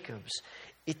Jacobs.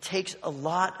 It takes a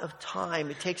lot of time.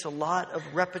 It takes a lot of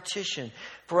repetition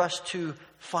for us to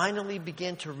finally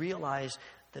begin to realize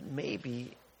that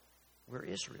maybe we're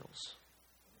Israel's.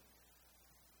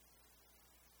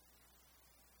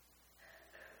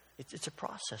 It's a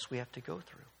process we have to go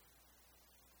through.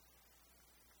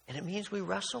 And it means we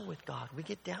wrestle with God. We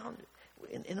get down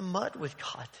in the mud with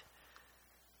God.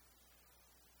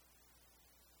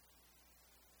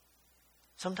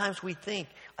 Sometimes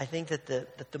I think that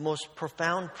the most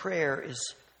profound prayer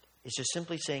is just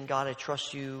simply saying, God, I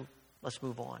trust you, let's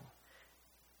move on.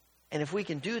 And if we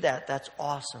can do that, that's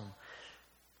awesome.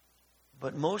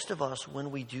 But most of us,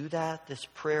 when we do that, this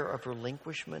prayer of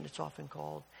relinquishment, it's often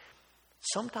called,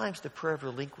 sometimes the prayer of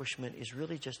relinquishment is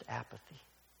really just apathy.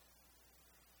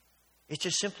 It's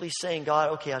just simply saying,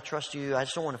 God, okay, I trust you. I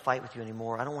just don't want to fight with you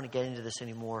anymore. I don't want to get into this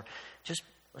anymore.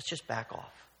 Let's just back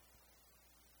off.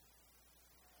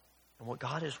 And what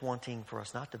God is wanting for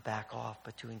us, not to back off,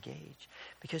 but to engage.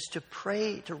 Because to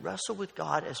pray, to wrestle with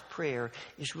God as prayer,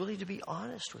 is really to be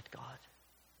honest with God.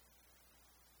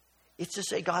 It's to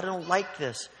say, God, I don't like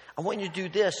this. I want you to do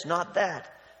this, not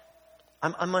that.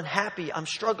 I'm unhappy. I'm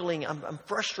struggling. I'm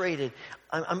frustrated.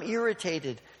 I'm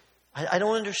irritated. I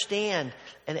don't understand.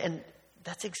 And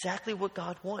that's exactly what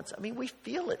God wants. I mean, we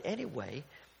feel it anyway.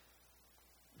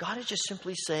 God is just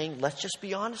simply saying, let's just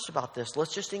be honest about this.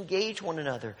 Let's just engage one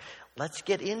another. Let's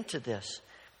get into this.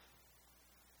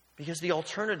 Because the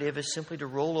alternative is simply to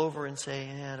roll over and say,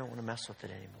 I don't want to mess with it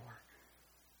anymore.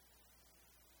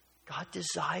 God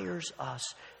desires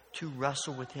us to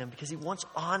wrestle with Him because He wants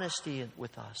honesty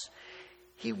with us.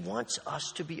 He wants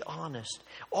us to be honest.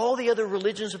 All the other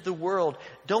religions of the world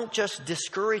don't just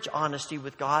discourage honesty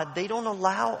with God. They don't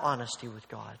allow honesty with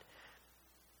God.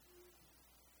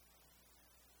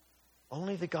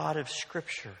 Only the God of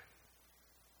Scripture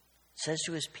says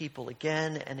to His people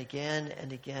again and again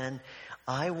and again,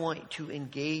 I want to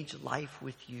engage life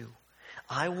with you.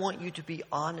 I want you to be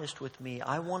honest with me.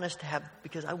 I want us to have,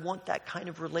 because I want that kind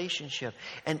of relationship.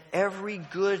 And every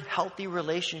good, healthy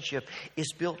relationship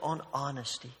is built on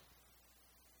honesty.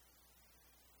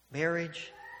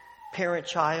 Marriage,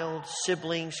 parent-child,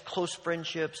 siblings, close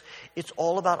friendships, it's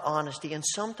all about honesty. And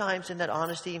sometimes in that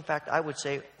honesty, in fact, I would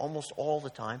say almost all the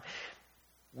time,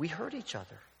 we hurt each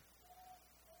other.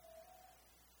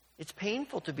 It's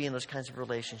painful to be in those kinds of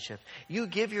relationships. You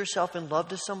give yourself in love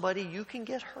to somebody, you can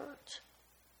get hurt.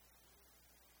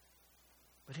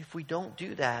 But if we don't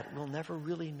do that, we'll never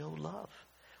really know love.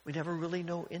 We never really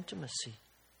know intimacy.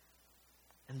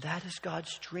 And that is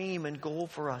God's dream and goal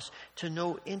for us, to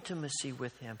know intimacy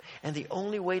with Him. And the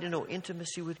only way to know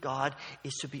intimacy with God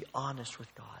is to be honest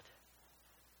with God.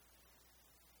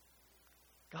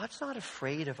 God's not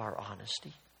afraid of our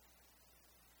honesty.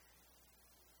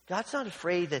 God's not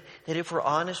afraid that if we're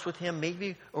honest with Him,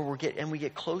 maybe, we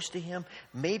get close to Him,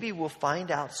 maybe we'll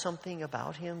find out something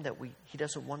about Him that He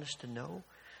doesn't want us to know.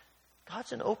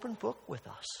 God's an open book with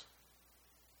us.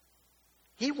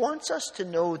 He wants us to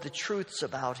know the truths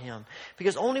about Him,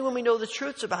 because only when we know the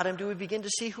truths about Him do we begin to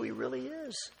see who He really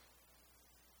is.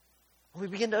 We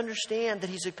begin to understand that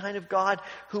He's a kind of God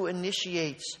who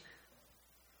initiates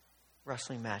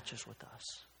wrestling matches with us.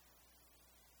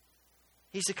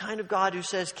 He's the kind of God who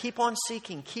says, keep on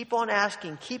seeking, keep on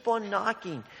asking, keep on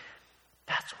knocking.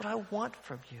 That's what I want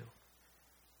from you.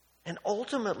 And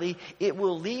ultimately, it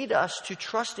will lead us to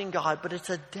trusting God, but it's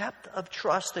a depth of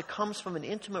trust that comes from an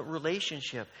intimate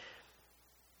relationship,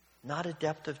 not a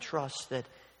depth of trust that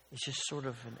is just sort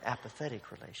of an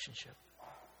apathetic relationship.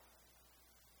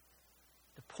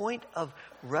 The point of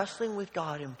wrestling with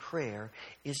God in prayer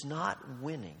is not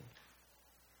winning.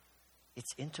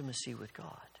 It's intimacy with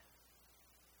God.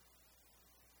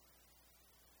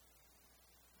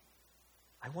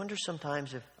 I wonder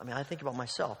sometimes I think about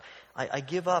myself. I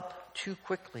give up too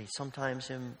quickly sometimes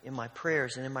in my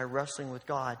prayers and in my wrestling with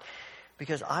God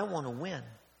because I want to win.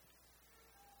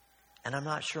 And I'm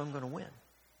not sure I'm going to win.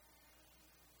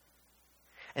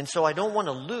 And so I don't want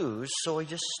to lose, so I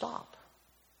just stop.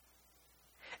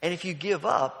 And if you give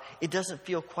up, it doesn't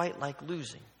feel quite like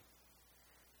losing.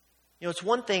 You know, it's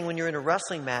one thing when you're in a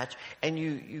wrestling match and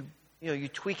you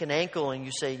tweak an ankle and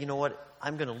you say, you know what,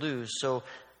 I'm going to lose, so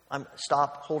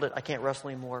stop, hold it, I can't wrestle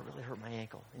anymore, it really hurt my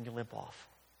ankle, and you limp off.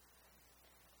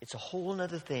 It's a whole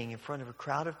other thing in front of a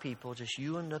crowd of people, just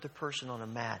you and another person on a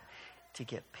mat, to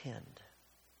get pinned.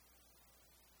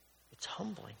 It's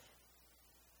humbling.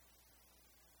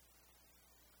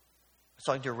 I was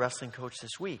talking to a wrestling coach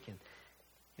this week, and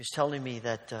he was telling me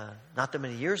that not that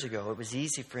many years ago, it was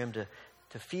easy for him to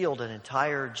field an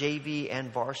entire JV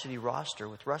and varsity roster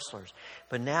with wrestlers.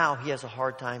 But now he has a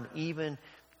hard time even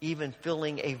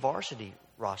filling a varsity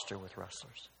roster with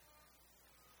wrestlers.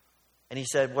 And he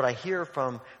said, what I hear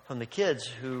from the kids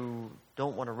who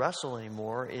don't want to wrestle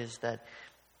anymore is that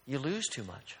you lose too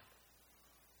much.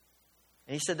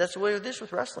 And he said, that's the way it is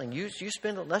with wrestling. You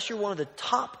spend, unless you're one of the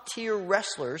top tier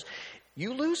wrestlers,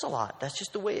 you lose a lot. That's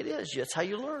just the way it is. That's how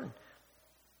you learn.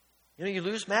 You know, you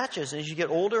lose matches, and as you get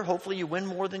older, hopefully you win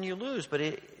more than you lose.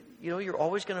 But you're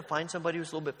always going to find somebody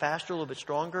who's a little bit faster, a little bit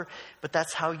stronger. But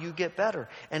that's how you get better.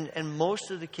 And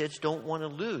most of the kids don't want to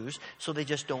lose, so they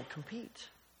just don't compete.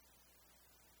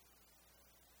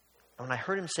 And when I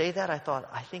heard him say that, I thought,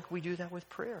 I think we do that with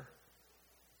prayer.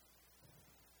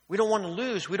 We don't want to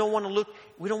lose. We don't want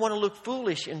to look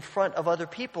foolish in front of other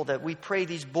people, that we pray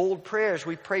these bold prayers.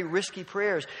 We pray risky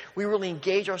prayers. We really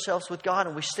engage ourselves with God,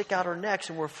 and we stick out our necks,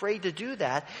 and we're afraid to do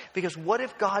that because what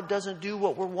if God doesn't do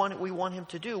what we want him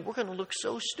to do? We're going to look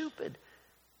so stupid,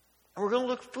 and we're going to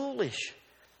look foolish.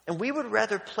 And we would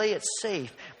rather play it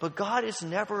safe, but God is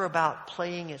never about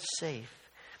playing it safe.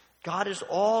 God is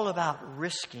all about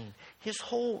risking. His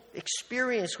whole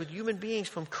experience with human beings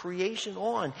from creation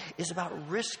on is about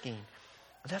risking.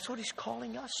 And that's what he's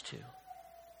calling us to.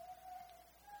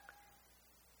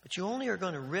 But you only are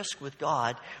going to risk with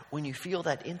God when you feel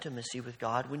that intimacy with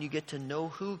God, when you get to know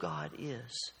who God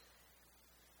is,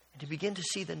 and to begin to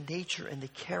see the nature and the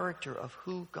character of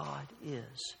who God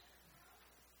is.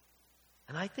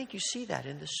 And I think you see that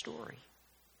in this story.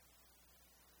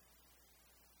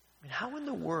 I mean, how in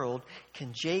the world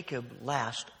can Jacob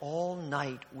last all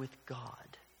night with God?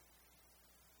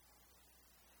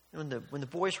 When the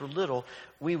boys were little,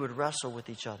 we would wrestle with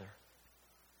each other.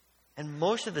 And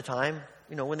most of the time,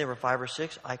 when they were 5 or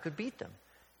 6, I could beat them.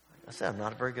 I said, I'm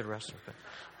not a very good wrestler, but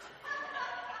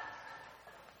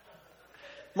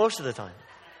most of the time.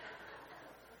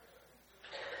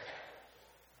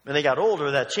 When they got older,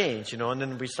 that changed, and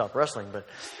then we stopped wrestling, but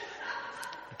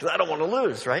because I don't want to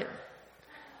lose, right?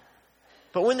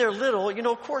 But when they're little,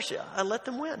 of course, I let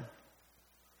them win.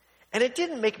 And it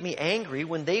didn't make me angry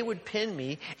when they would pin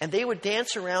me and they would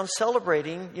dance around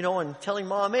celebrating, and telling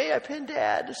Mom, hey, I pinned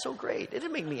Dad. It's so great. It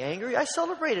didn't make me angry. I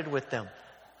celebrated with them,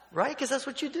 right? Because that's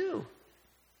what you do.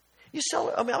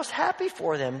 I was happy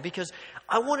for them because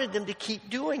I wanted them to keep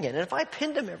doing it. And if I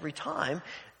pinned them every time,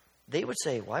 they would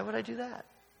say, why would I do that?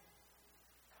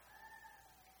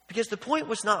 Because the point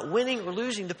was not winning or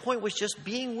losing. The point was just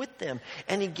being with them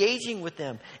and engaging with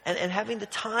them and having the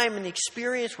time and the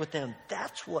experience with them.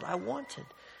 That's what I wanted.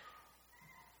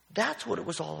 That's what it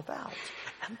was all about.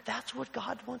 And that's what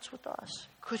God wants with us.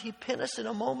 Could he pin us in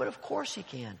a moment? Of course he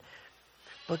can.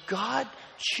 But God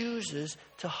chooses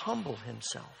to humble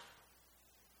himself.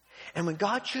 And when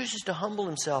God chooses to humble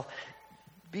himself,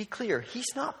 be clear,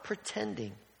 he's not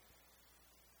pretending.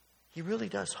 He really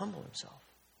does humble himself.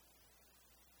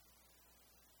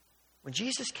 When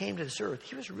Jesus came to this earth,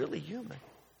 he was really human.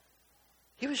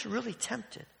 He was really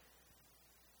tempted.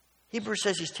 Hebrews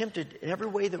says he's tempted in every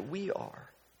way that we are.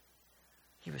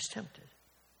 He was tempted.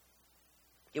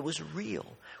 It was real.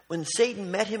 When Satan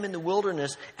met him in the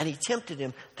wilderness and he tempted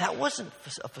him, that wasn't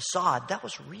a facade. That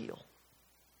was real.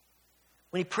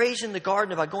 When he prays in the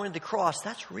garden about going to the cross,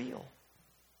 that's real.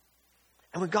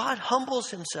 And when God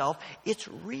humbles himself, it's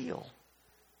real.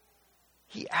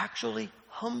 He actually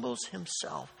humbles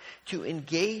himself to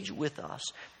engage with us.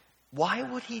 Why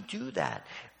would he do that?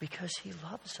 Because he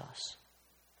loves us.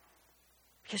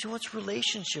 Because he wants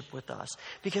relationship with us.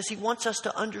 Because he wants us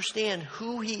to understand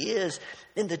who he is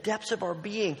in the depths of our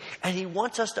being. And he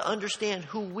wants us to understand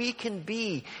who we can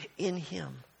be in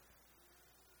him.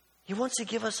 He wants to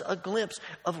give us a glimpse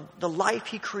of the life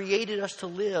he created us to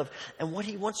live and what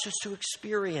he wants us to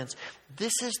experience.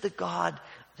 This is the God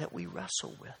that we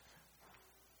wrestle with.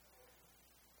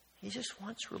 He just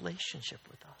wants relationship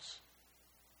with us.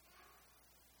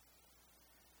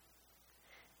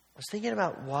 was thinking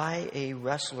about why a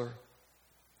wrestler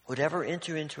would ever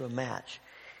enter into a match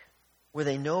where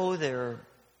they know the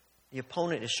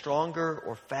opponent is stronger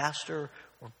or faster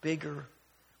or bigger.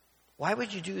 Why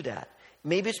would you do that?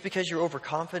 Maybe it's because you're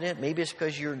overconfident. Maybe it's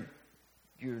because you're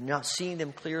not seeing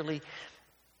them clearly.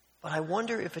 But I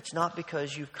wonder if it's not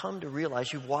because you've come to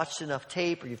realize, you've watched enough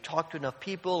tape, or you've talked to enough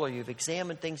people, or you've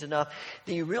examined things enough,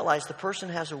 that you realize the person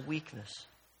has a weakness,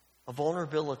 a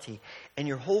vulnerability. And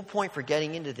your whole point for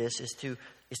getting into this is to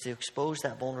expose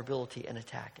that vulnerability and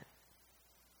attack it.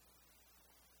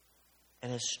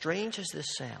 And as strange as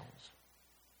this sounds,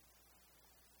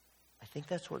 I think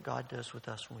that's what God does with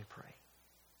us when we pray.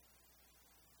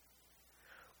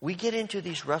 We get into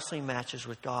these wrestling matches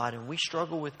with God, and we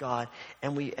struggle with God,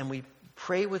 and we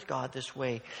pray with God this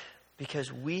way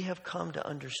because we have come to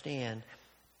understand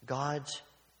God's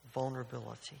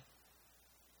vulnerability,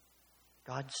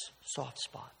 God's soft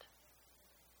spot.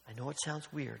 I know it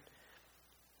sounds weird,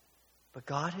 but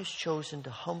God has chosen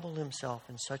to humble himself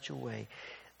in such a way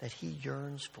that he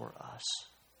yearns for us.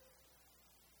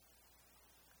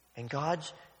 And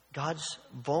God's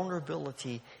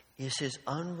vulnerability is his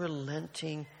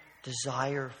unrelenting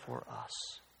desire for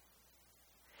us.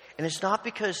 And it's not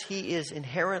because he is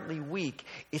inherently weak,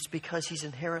 it's because he's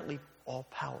inherently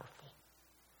all-powerful.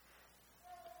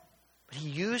 But he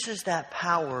uses that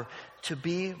power to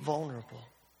be vulnerable.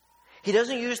 He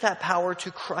doesn't use that power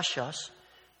to crush us,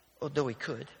 although he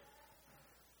could.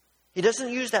 He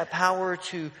doesn't use that power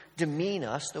to demean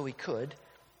us, though he could.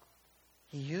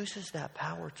 He uses that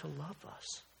power to love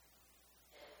us.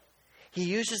 He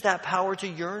uses that power to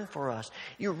yearn for us.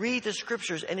 You read the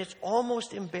scriptures and it's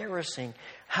almost embarrassing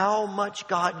how much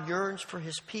God yearns for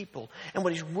his people and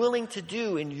what he's willing to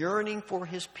do in yearning for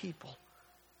his people.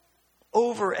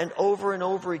 Over and over and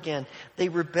over again, they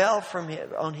rebel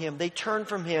on him. They turn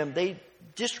from him. They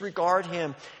disregard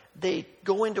him. They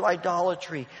go into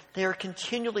idolatry. They are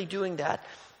continually doing that.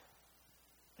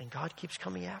 And God keeps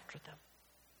coming after them.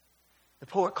 The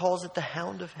poet calls it the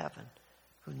hound of heaven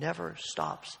who never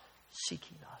stops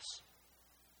seeking us.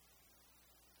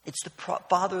 It's the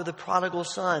father of the prodigal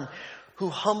son who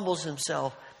humbles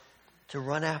himself to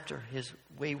run after his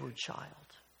wayward child.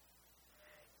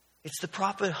 It's the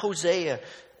prophet Hosea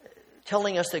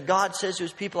telling us that God says to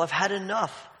his people, I've had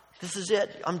enough. This is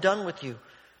it. I'm done with you.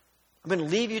 I'm going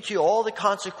to leave you to all the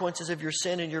consequences of your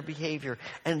sin and your behavior.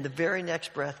 And in the very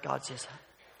next breath, God says,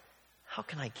 how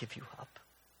can I give you up?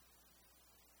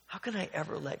 How can I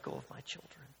ever let go of my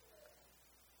children?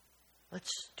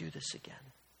 Let's do this again.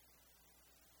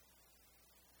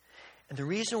 And the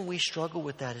reason we struggle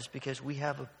with that is because we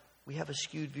have a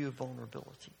skewed view of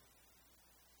vulnerability.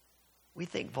 We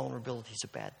think vulnerability is a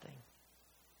bad thing.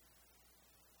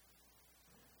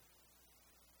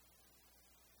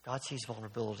 God sees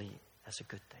vulnerability as a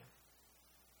good thing.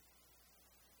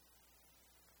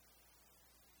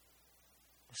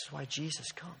 This is why Jesus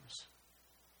comes.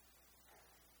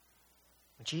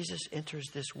 When Jesus enters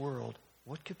this world,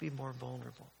 what could be more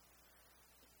vulnerable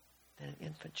than an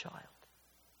infant child?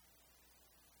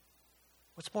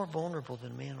 What's more vulnerable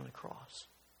than a man on a cross?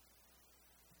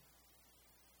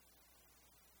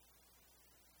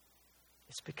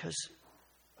 It's because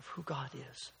of who God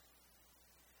is.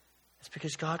 It's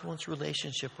because God wants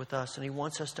relationship with us, and he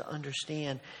wants us to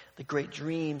understand the great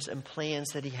dreams and plans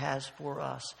that he has for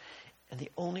us. And the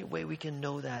only way we can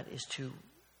know that is to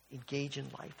engage in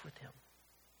life with him.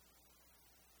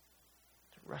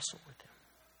 Wrestle with him.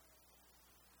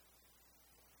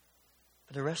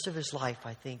 For the rest of his life,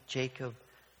 I think Jacob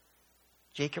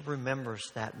remembers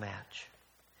that match.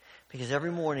 Because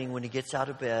every morning when he gets out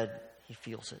of bed, he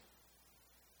feels it.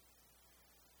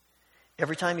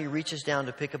 Every time he reaches down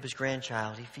to pick up his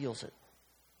grandchild, he feels it.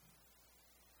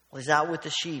 While he's out with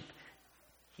the sheep,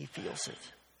 he feels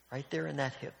it. Right there in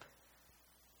that hip.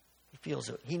 He feels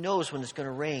it. He knows when it's going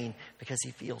to rain because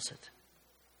he feels it.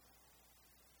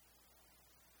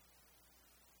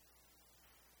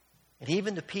 And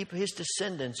even the people, his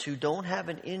descendants who don't have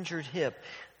an injured hip,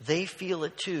 they feel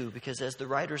it too. Because as the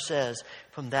writer says,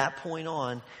 from that point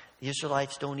on, the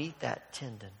Israelites don't eat that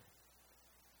tendon.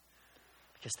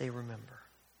 Because they remember.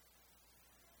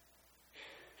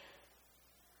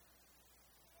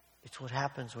 It's what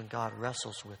happens when God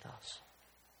wrestles with us.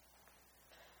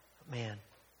 But man,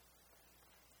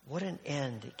 what an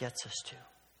end it gets us to.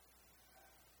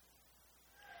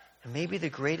 And maybe the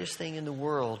greatest thing in the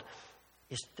world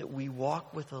is that we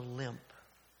walk with a limp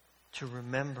to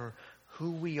remember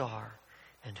who we are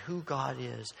and who God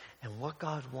is and what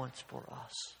God wants for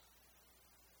us.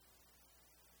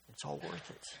 It's all worth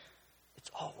it. It's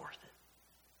all worth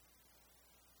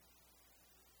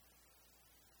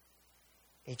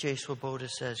A.J. Swoboda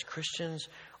says, Christians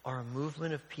are a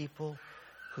movement of people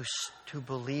who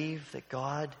believe that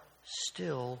God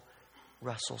still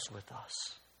wrestles with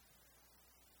us.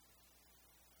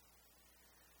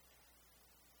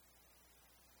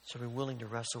 So we're willing to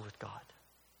wrestle with God.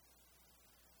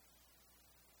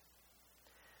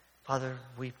 Father,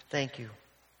 we thank you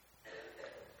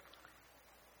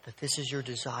that this is your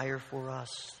desire for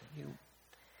us.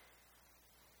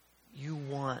 You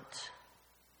want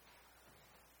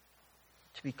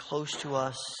to be close to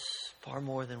us far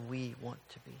more than we want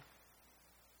to be.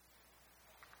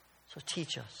 So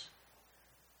teach us.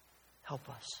 Help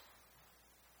us.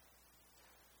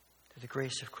 Through the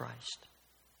grace of Christ.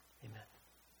 Amen.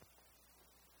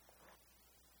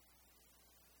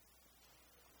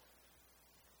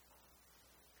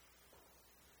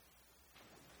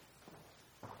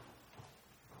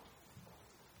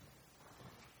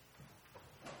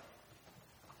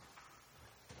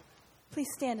 Please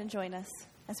stand and join us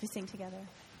as we sing together.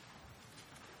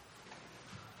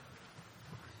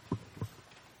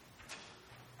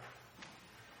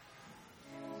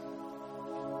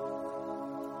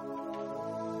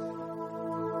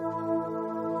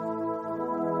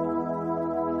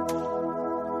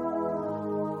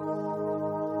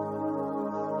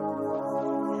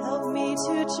 Help me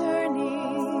to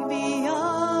journey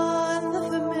beyond the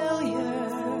familiar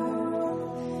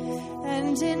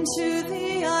and into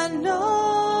the unknown.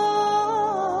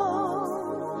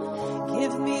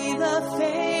 Give me the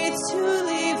faith to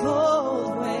leave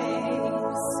old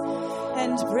ways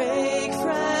and break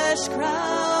fresh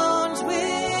ground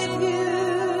with you.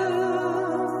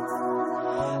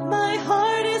 My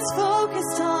heart is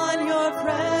focused on your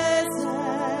presence,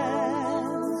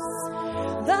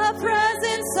 the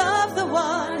presence of the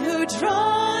one who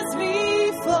draws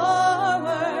me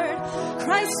forward.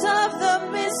 Christ of the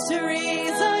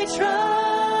mysteries, I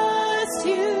trust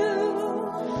you.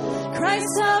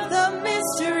 Christ of the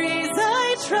mysteries,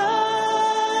 I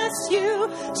trust you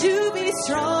to be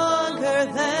stronger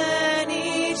than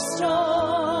each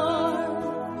storm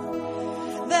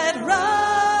that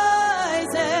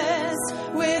rises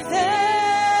within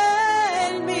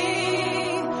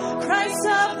me. Christ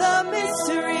of the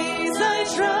mysteries, I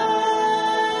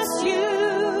trust you.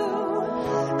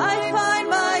 I find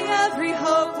my every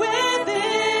hope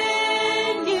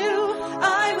within you.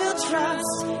 I will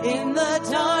trust in the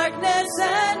darkness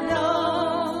and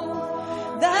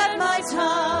know that my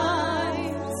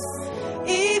times,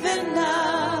 even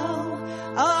now,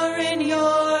 are in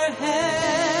your hands.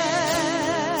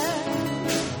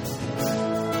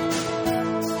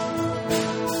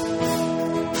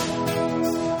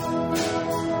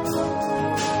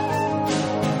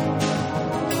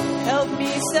 Help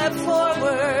me step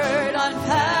forward on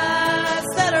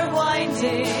paths that are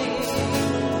winding,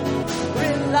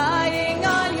 relying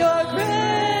on your grace,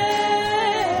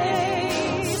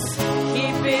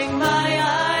 keeping my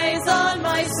eyes on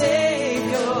my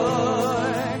Savior,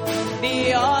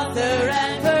 the author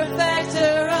and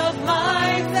perfecter of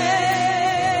my faith.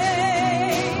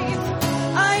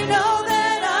 I know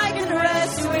that I can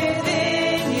rest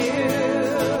within you.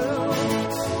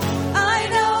 I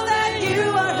know that you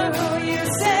are who you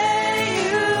say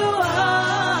you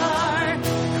are.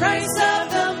 Christ of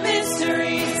the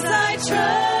mysteries, I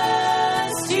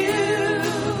trust you.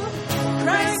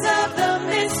 Christ of the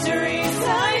mysteries,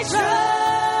 I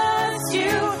trust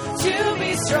you to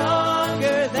be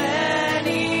stronger than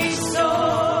each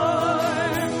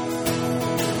storm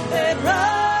that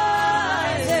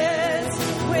rises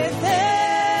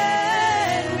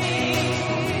within me.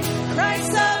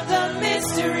 Christ of the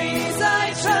mysteries,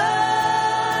 I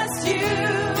trust you.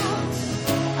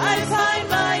 I find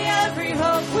my every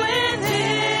hope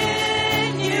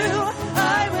within you.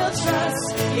 I will trust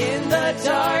in the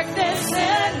darkness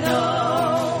and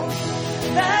know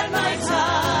that my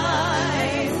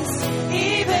times,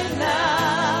 even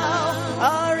now,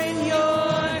 are in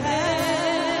your hands.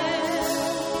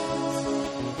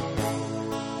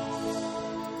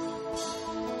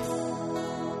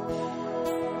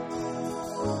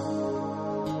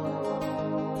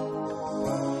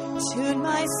 Tune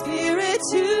my spirit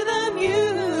to the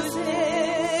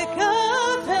music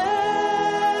of heaven,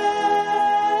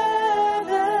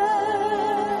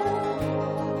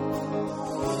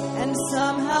 and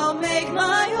somehow make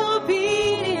my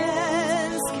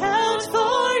obedience count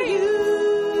for you.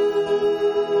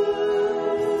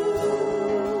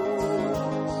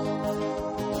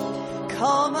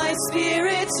 Call my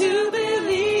spirit to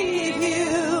believe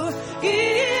you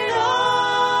in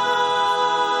all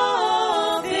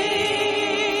things,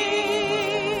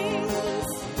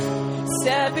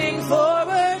 stepping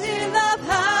forward in the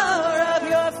power of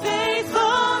your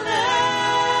faithfulness.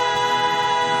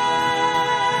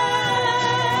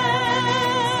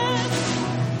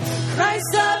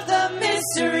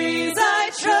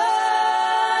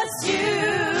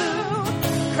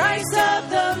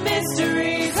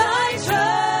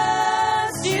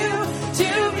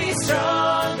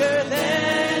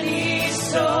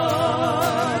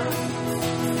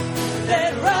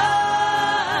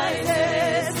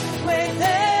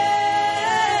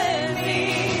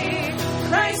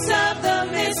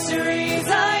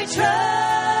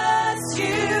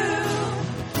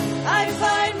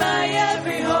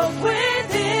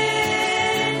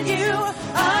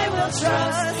 I'll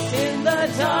trust in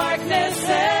the darkness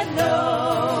and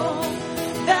know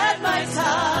that my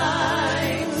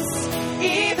times,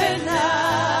 even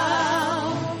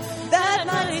now, that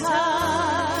my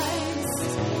times,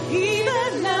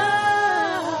 even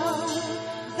now,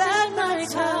 that my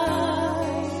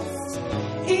times,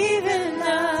 even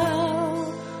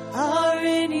now, are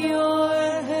in your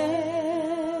hands.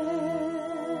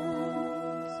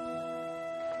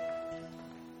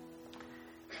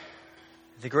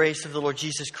 The grace of the Lord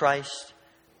Jesus Christ,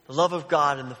 the love of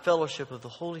God, and the fellowship of the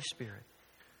Holy Spirit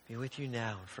be with you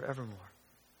now and forevermore.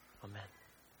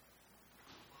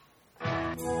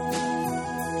 Amen.